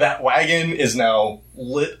 That wagon is now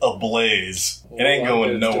lit ablaze. It ain't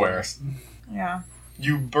going nowhere. Yeah.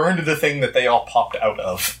 You burned the thing that they all popped out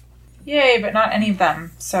of. Yay, but not any of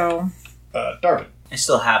them, so... Darvin. I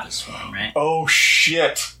still have a swarm, right? Oh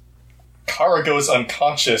shit! Kara goes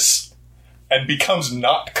unconscious and becomes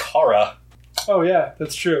not Kara. Oh yeah,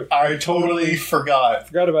 that's true. I totally forgot.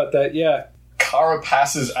 Forgot about that. Yeah. Kara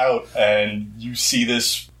passes out, and you see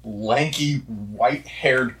this lanky,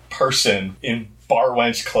 white-haired person in bar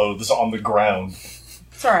wench clothes on the ground.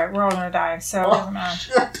 It's alright, we're all gonna die, so it doesn't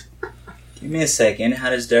matter. Give me a second. How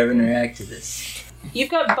does Darvin react to this? You've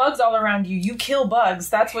got bugs all around you. You kill bugs.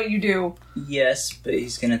 That's what you do. Yes, but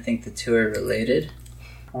he's gonna think the two are related.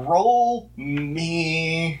 Roll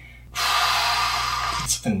me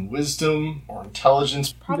something wisdom or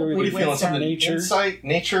intelligence. Probably What are you feeling? wisdom. Something Nature? insight,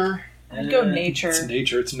 nature. I'd go It's nature.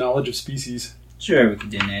 nature. It's knowledge of species. Sure, we could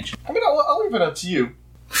do nature. I mean, I'll leave it up to you.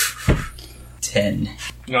 10.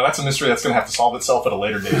 You know, that's a mystery that's going to have to solve itself at a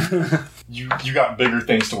later date. You got bigger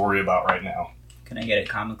things to worry about right now. Can I get it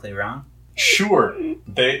comically wrong? Sure,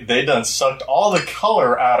 they done sucked all the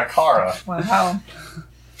color out of Kara, Wow.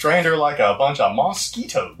 drained her like a bunch of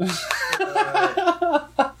mosquitoes.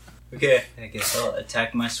 Okay, I guess I'll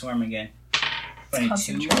attack my swarm again. 22.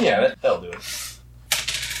 Concentrate. Yeah, that'll do it.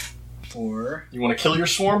 4. You want to kill your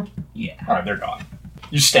swarm? Yeah. All right, they're gone.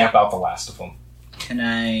 You stamp out the last of them. Can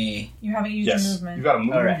I... You haven't used Yes, your you movement. got to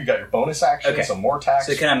move. All right. You got your bonus action, Okay. some more attacks.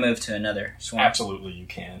 So can I move to another swarm? Absolutely, you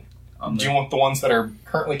can. I'll Do you move. want the ones that are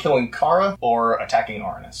currently killing Kara or attacking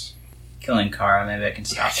Arnis? Killing Kara, maybe I can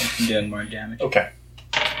stop him from doing more damage. Okay,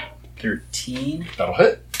 13. that'll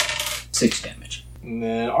hit. 6 damage. And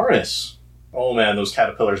then Arnis. Oh man, those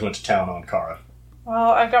caterpillars went to town on Kara.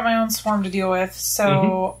 Well, I've got my own swarm to deal with,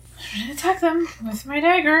 so I'm going to attack them with my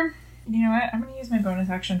dagger. You know what? I'm going to use my bonus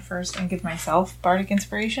action first and give myself Bardic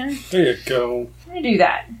Inspiration. There you go. I'm going to do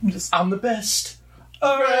that. I'm the best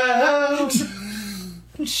around.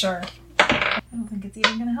 Sure. I don't think it's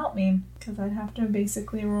even going to help me, because I'd have to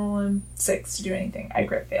basically roll a 6 to do anything. I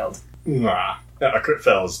crit failed. Nah, a crit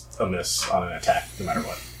fail is a miss on an attack, no matter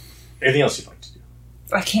what. Anything else you'd like to do?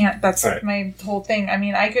 I can't. That's Right. my whole thing. I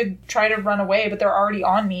mean, I could try to run away, but they're already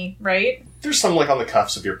on me, right? There's some like on the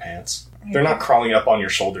cuffs of your pants. They're not crawling up on your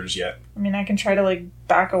shoulders yet. I mean, I can try to, like,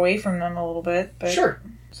 back away from them a little bit, but... Sure.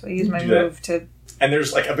 So I use my Do that. move to... And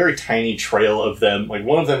there's like a very tiny trail of them. Like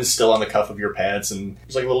one of them is still on the cuff of your pants, and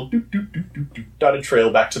there's like a little doot doot doot doot doot dotted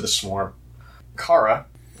trail back to the swarm. Kara,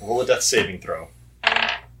 roll a death saving throw.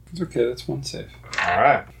 It's okay. That's one save.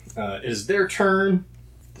 Alright. It is their turn.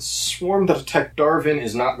 The swarm that attacked Darvin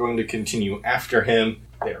is not going to continue after him.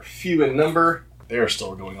 They are few in number. They are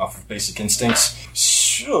still going off of basic instincts.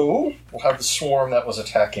 So, we'll have the swarm that was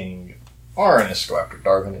attacking Arnis go after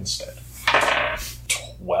Darvin instead.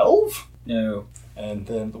 12? No. And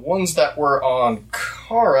then the ones that were on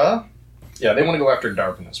Kara, yeah, they want to go after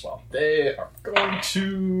Darvin as well. They are going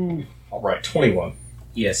to... Alright, 21.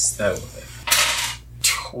 Yes, that will hit.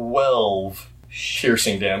 12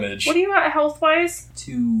 piercing damage. What are you at health-wise?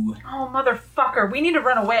 2. Oh, motherfucker. We need to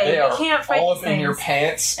run away. They We are can't fight all these up in your things.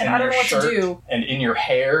 pants And and I don't your know what to shirt do. and in your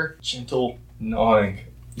hair. Gentle gnawing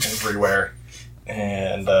everywhere.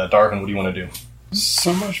 And Darvin, what do you want to do?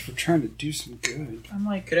 So much for trying to do some good. I'm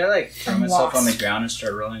like... Could I, like, throw I'm myself on lost. the ground and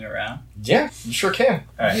start rolling around? Yeah, you sure can.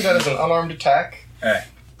 Alright. Do that as an unarmed attack. Alright.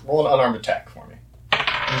 Roll an unarmed attack for me.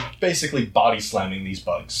 basically body slamming these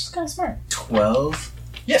bugs. It's kind of smart. 12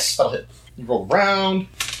 Yes, that'll hit. You roll around,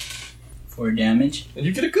 for damage. and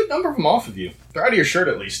you get a good number of them off of you. They're out of your shirt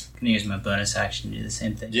at least. Can I use my bonus action to do the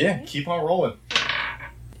same thing? Yeah, keep on rolling.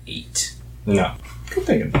 8. No. Good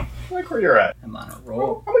thinking. I like where you're at. I'm on a I'm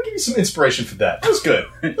roll. gonna give you some inspiration for that. That was good.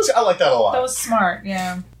 I like that a lot. That was smart,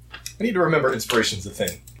 yeah. I need to remember inspiration's a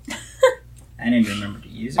thing. I need to remember to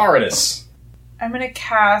use it. Aranus. I'm gonna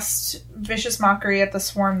cast Vicious Mockery at the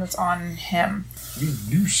swarm that's on him. You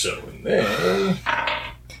do so, and then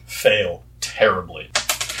fail terribly.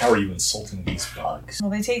 How are you insulting these bugs? Well,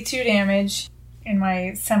 they take 2 damage in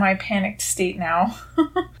my semi-panicked state now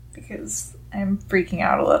because I'm freaking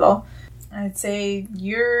out a little. I'd say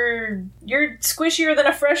you're squishier than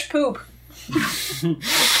a fresh poop.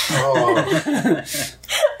 Oh,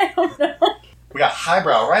 I don't know. we got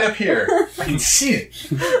highbrow right up here. I can see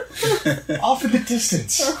it. Off in the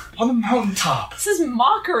distance, on the mountaintop. This is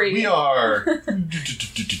mockery. We are. At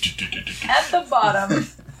the bottom.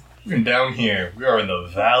 And down here, we are in the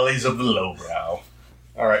valleys of the lowbrow.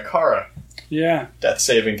 Alright, Kara. Yeah, Death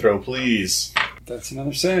saving throw, please. that's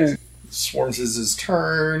another save. Swarms is his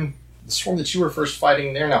turn. The swarm that you were first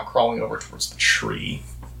fighting, they're now crawling over towards the tree.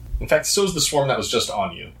 In fact, so is the swarm that was just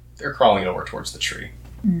on you. They're crawling over towards the tree.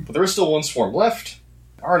 But there is still one swarm left.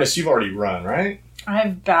 Arnis, you've already run, right?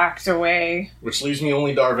 I've backed away. Which leaves me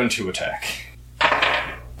only Darvin to attack.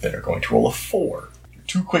 They're going to roll a 4. You're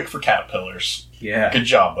too quick for caterpillars. Yeah. Good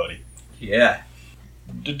job, buddy. Yeah.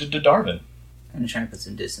 Darvin. I'm gonna try and put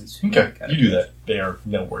some distance. Okay, you do that. They are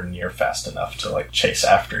nowhere near fast enough to, chase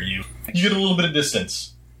after you. You get a little bit of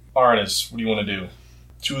distance. Arnis, what do you want to do?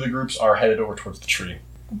 2 of the groups are headed over towards the tree.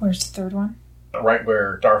 Where's the third one? Right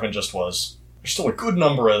where Darvin just was. There's still a good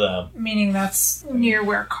number of them. Meaning that's near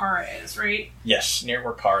where Kara is, right? Yes, near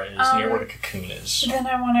where Kara is, near where the cocoon is. Then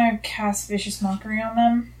I want to cast Vicious Mockery on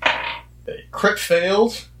them. They crit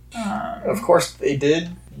failed. Of course they did.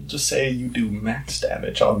 Just say you do max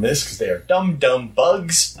damage on this because they are dumb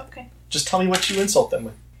bugs. Okay. Just tell me what you insult them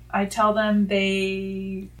with. I tell them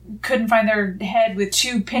they couldn't find their head with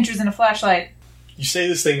 2 pinchers and a flashlight. You say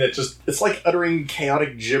this thing that just, it's like uttering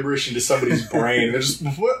chaotic gibberish into somebody's brain. They're just,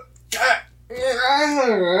 what?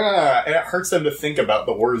 And it hurts them to think about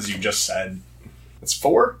the words you just said. It's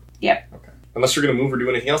 4? Yep. Okay. Unless you're going to move or do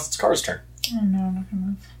anything else, it's Kara's turn. Oh no, I'm not gonna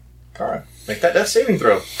move. Kara, make that death saving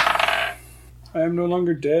throw. I am no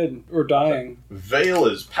longer dead or dying. Vale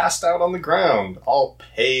is passed out on the ground, all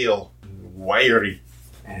pale and wiry.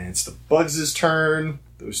 And it's the bugs' turn.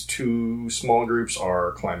 Those 2 small groups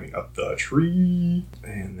are climbing up the tree.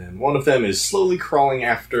 And then one of them is slowly crawling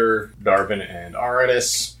after Darvin and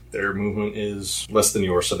Aranus. Their movement is less than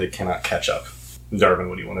yours, so they cannot catch up. Darvin,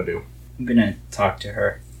 what do you want to do? I'm gonna talk to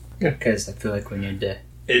her. Yeah. Because I feel like we need to...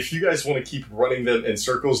 If you guys want to keep running them in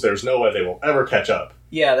circles, there's no way they will ever catch up.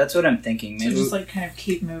 Yeah, that's what I'm thinking. So Maybe, just kind of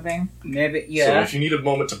keep moving. maybe So yeah. if you need a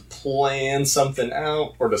moment to plan something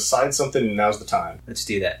out or decide something, now's the time. Let's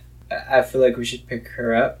do that. I feel like we should pick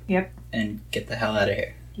her up. Yep. And get the hell out of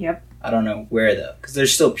here. Yep. I don't know where though, because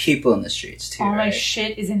there's still people in the streets too. All my right?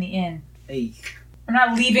 shit is in the inn. Hey. I'm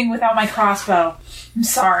not leaving without my crossbow. I'm I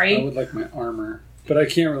sorry. would like my armor, but I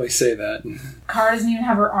can't really say that. Kara doesn't even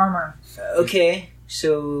have her armor. Okay,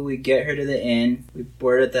 so we get her to the inn. We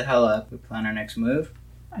board it the hell up. We plan our next move.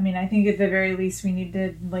 I mean, I think at the very least we need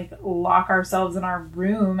to lock ourselves in our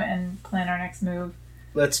room and plan our next move.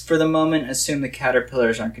 Let's, for the moment, assume the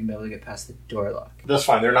caterpillars aren't going to be able to get past the door lock. That's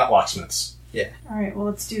fine, they're not locksmiths. All right, well,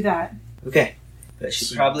 let's do that. Okay. But she's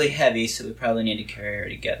So- probably heavy, so we probably need to carry her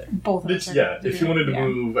together. Both of us. are Yeah, gonna if do you it. wanted to Yeah.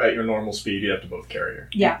 move at your normal speed, you have to both carry her.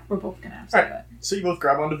 Yeah, we're both gonna have to do Alright. that. So you both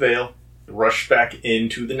grab onto Vale, rush back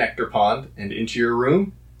into the nectar pond and into your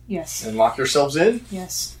room, Yes. and lock yourselves in.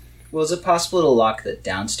 Yes. Well, is it possible to lock the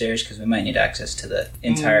downstairs? Because we might need access to the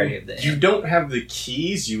entirety of the You inn. don't have the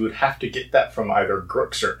keys. You would have to get that from either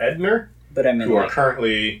Grooks or Edner, But I mean, who are like,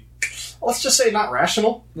 currently, let's just say, not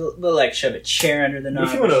rational. we'll shove a chair under the knob.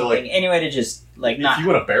 If you or wanna, something. Anyway, to just, not... If you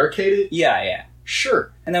want to barricade it, Yeah.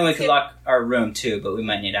 sure. And then we could lock our room, too, but we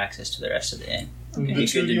might need access to the rest of the inn. Okay. The Be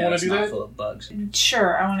two good of to you know want it's to do not that? full of bugs.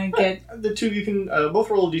 Sure, I want to get The two of you can both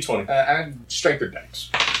roll a d20. Add strength or dex.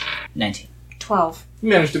 19. 12. You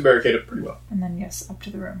managed to barricade it pretty well. And then, yes, up to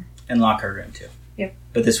the room. And lock our room, too. Yep.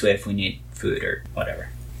 But this way, if we need food or whatever.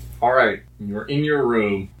 All right, you're in your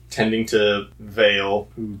room, tending to Vale,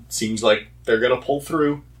 who seems like they're going to pull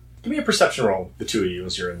through. Give me a perception roll, the two of you,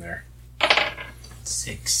 as you're in there.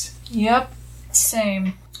 6. Yep.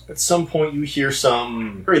 Same. At some point, you hear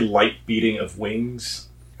some very light beating of wings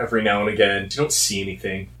every now and again. You don't see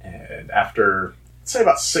anything. And after, say,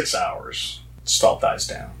 about 6 hours, Stall dies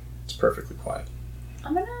down. It's perfectly quiet.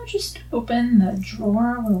 I'm gonna just open the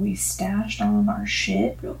drawer where we stashed all of our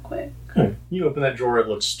shit real quick. Okay. You open that drawer, it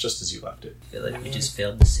looks just as you left it. I feel like we just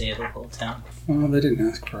failed to save the whole town. Well, they didn't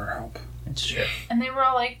ask for our help. That's true. And they were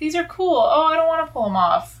all like, these are cool. Oh, I don't want to pull them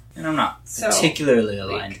off. And I'm not So, particularly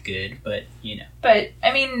aligned good, but, you know. But,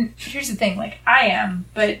 I mean, here's the thing. Like, I am.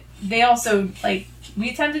 But they also, like, we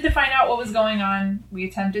attempted to find out what was going on. We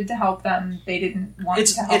attempted to help them. They didn't want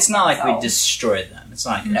to help It's not like we themselves. destroyed them. It's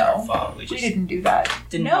not like it's No. our fault. We We just didn't do that.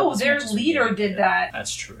 didn't help No, as their much as we leader did that.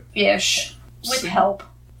 That's true. Ish. With So- help.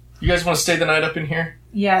 You guys want to stay the night up in here?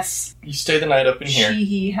 Yes. You stay the night up in here.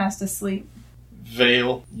 He has to sleep.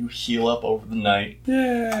 Vale, you heal up over the night. I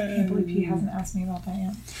can't believe he hasn't asked me about that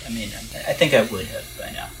yet. I mean, I think I would have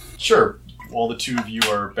by now. Sure. While the two of you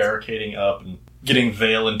are barricading up and getting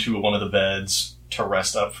Vale into one of the beds to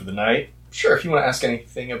rest up for the night. Sure, if you want to ask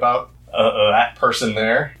anything about that person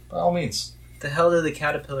there, by all means. What the hell did the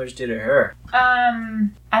caterpillars do to her?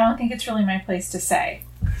 I don't think it's really my place to say.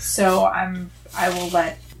 So I will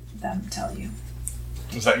let them tell you.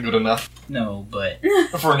 Is that good enough? No, but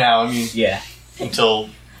For now, I mean, yeah, until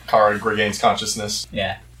Kara regains consciousness.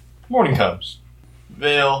 yeah. Morning comes.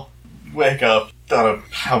 Vale, wake up, got a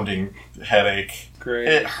pounding headache. Great.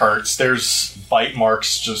 It hurts. There's bite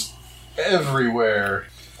marks just everywhere,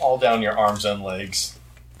 all down your arms and legs.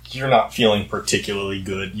 You're not feeling particularly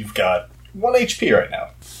good. You've got 1 HP right now,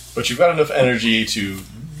 but you've got enough energy to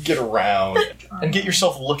get around and get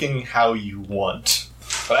yourself looking how you want.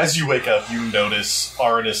 But as you wake up, you notice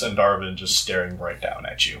Arnis and Darvin just staring right down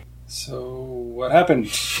at you. So, what happened?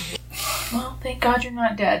 Well, thank God you're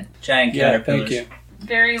not dead. Giant Yeah, caterpillars. thank you.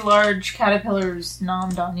 Very large caterpillars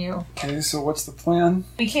nommed on you. Okay, so what's the plan?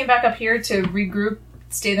 We came back up here to regroup,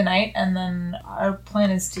 stay the night, and then our plan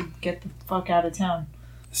is to get the fuck out of town.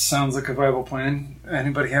 Sounds like a viable plan.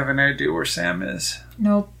 Anybody have any idea where Sam is?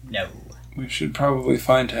 Nope. No, We should probably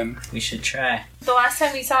find him. we should try. The last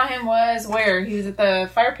time we saw him was where? He was at the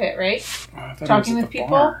fire pit, right? I thought he Talking was with at the people?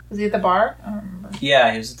 bar. Was he at the bar? I don't remember.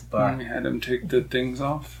 Yeah, he was at the When bar. we had him take the things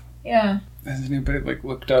off. Yeah. Has anybody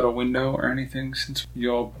looked out a window or anything since you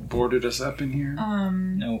all boarded us up in here?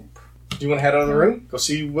 Nope. Do you want to head out of the room? Go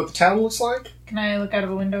see what the town looks like? Can I look out of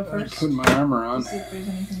a window I first? put my armor on. See if there's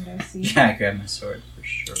anything to see. Yeah, I grabbed my sword for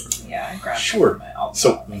sure. Yeah, I grabbed Sure. my all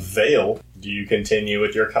So, Vale, do you continue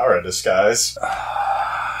with your Kara disguise?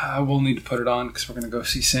 I will need to put it on because we're going to go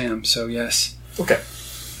see Sam, so yes. Okay.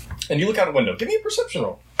 And you look out a window. Give me a perception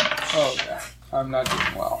roll. Oh, yeah. I'm not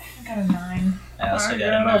doing well. I got a 9. I also I got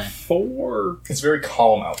a got a 9. 4. It's very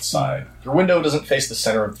calm outside. Your window doesn't face the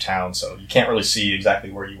center of the town, so you can't really see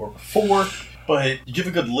exactly where you were before, but you give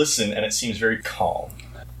a good listen and it seems very calm.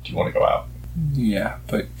 Do you want to go out? Yeah,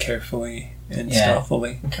 but carefully and Yeah.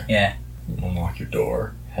 stealthily. Yeah. Unlock your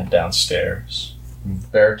door, head downstairs,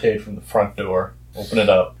 barricade from the front door, open it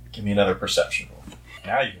up, give me another perception roll.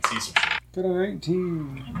 Now you can see some shit. Got a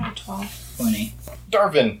 19. I got a 12. 20.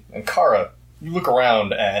 Darvin and Kara, you look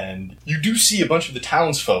around and you do see a bunch of the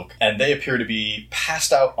townsfolk, and they appear to be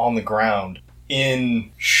passed out on the ground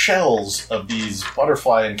in shells of these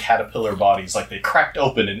butterfly and caterpillar bodies, like they cracked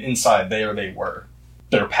open and inside there they were.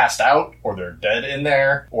 They're passed out, or they're dead in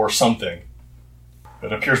there, or something.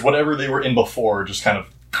 It appears whatever they were in before just kind of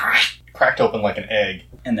cracked open like an egg.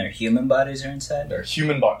 And their human bodies are inside?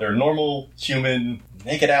 Their normal, human,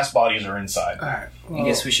 naked-ass bodies are inside. Alright. I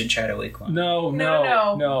guess we should try to wake one. No.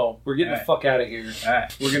 We're getting the Alright. fuck out of here.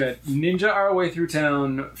 Alright. We're gonna ninja our way through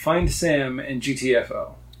town, find Sam, and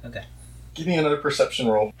GTFO. Okay. Give me another perception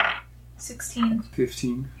roll. 16.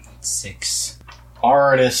 15. 6.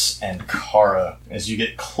 Arnis and Kara, as you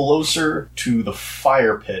get closer to the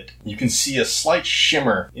fire pit, you can see a slight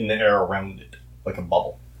shimmer in the air around it, like a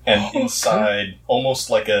bubble. And inside, almost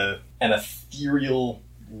like an ethereal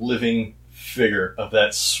living figure of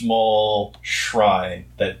that small shrine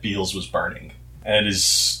that Beals was burning. And it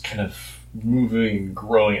is kind of moving,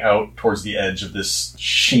 growing out towards the edge of this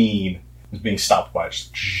sheen. It's being stopped by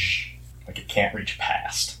just like it can't reach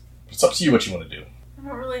past. It's up to you what you want to do. I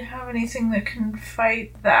don't really have anything that can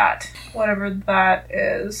fight that, whatever that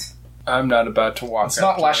is. I'm not about to walk It's up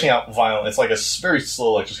not to lashing it. out violent. It's like a very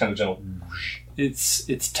slow, like just kind of gentle.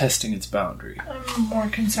 It's testing its boundary I'm more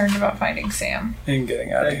concerned about finding Sam. and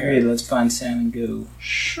getting out I of agree. here. Let's find Sam and go.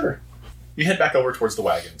 Sure. You head back over towards the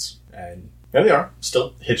wagons, and there they are,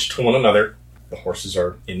 still hitched to one another. The horses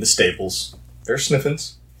are in the stables. There's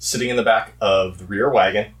Sniffins sitting in the back of the rear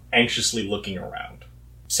wagon, anxiously looking around.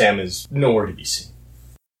 Sam is nowhere to be seen.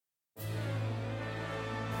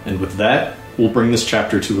 And with that, we'll bring this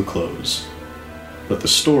chapter to a close. But the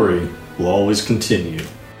story will always continue.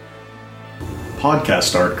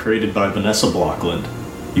 Podcast art created by Vanessa Blockland.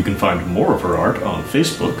 You can find more of her art on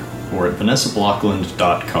Facebook or at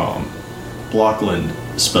vanessablockland.com. Blockland,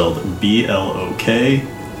 spelled B-L-O-K-L-A-N-D.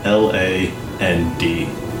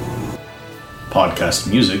 Podcast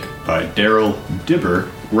music by Daryl Dibber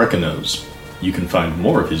Reckonos. You can find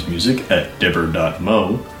more of his music at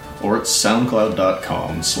dibber.mo or at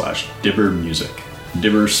soundcloud.com/dibbermusic.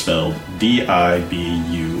 Dibber spelled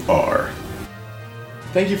D-I-B-U-R.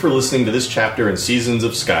 Thank you for listening to this chapter in Seasons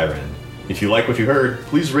of Skyrend. If you like what you heard,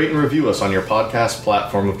 please rate and review us on your podcast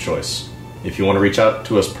platform of choice. If you want to reach out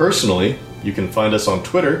to us personally, you can find us on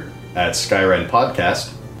Twitter at Skyrend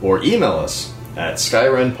Podcast or email us at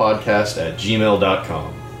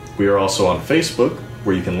skyrendpodcast@gmail.com. We are also on Facebook,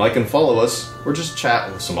 where you can like and follow us or just chat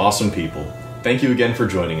with some awesome people. Thank you again for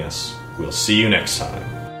joining us. We'll see you next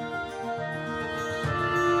time.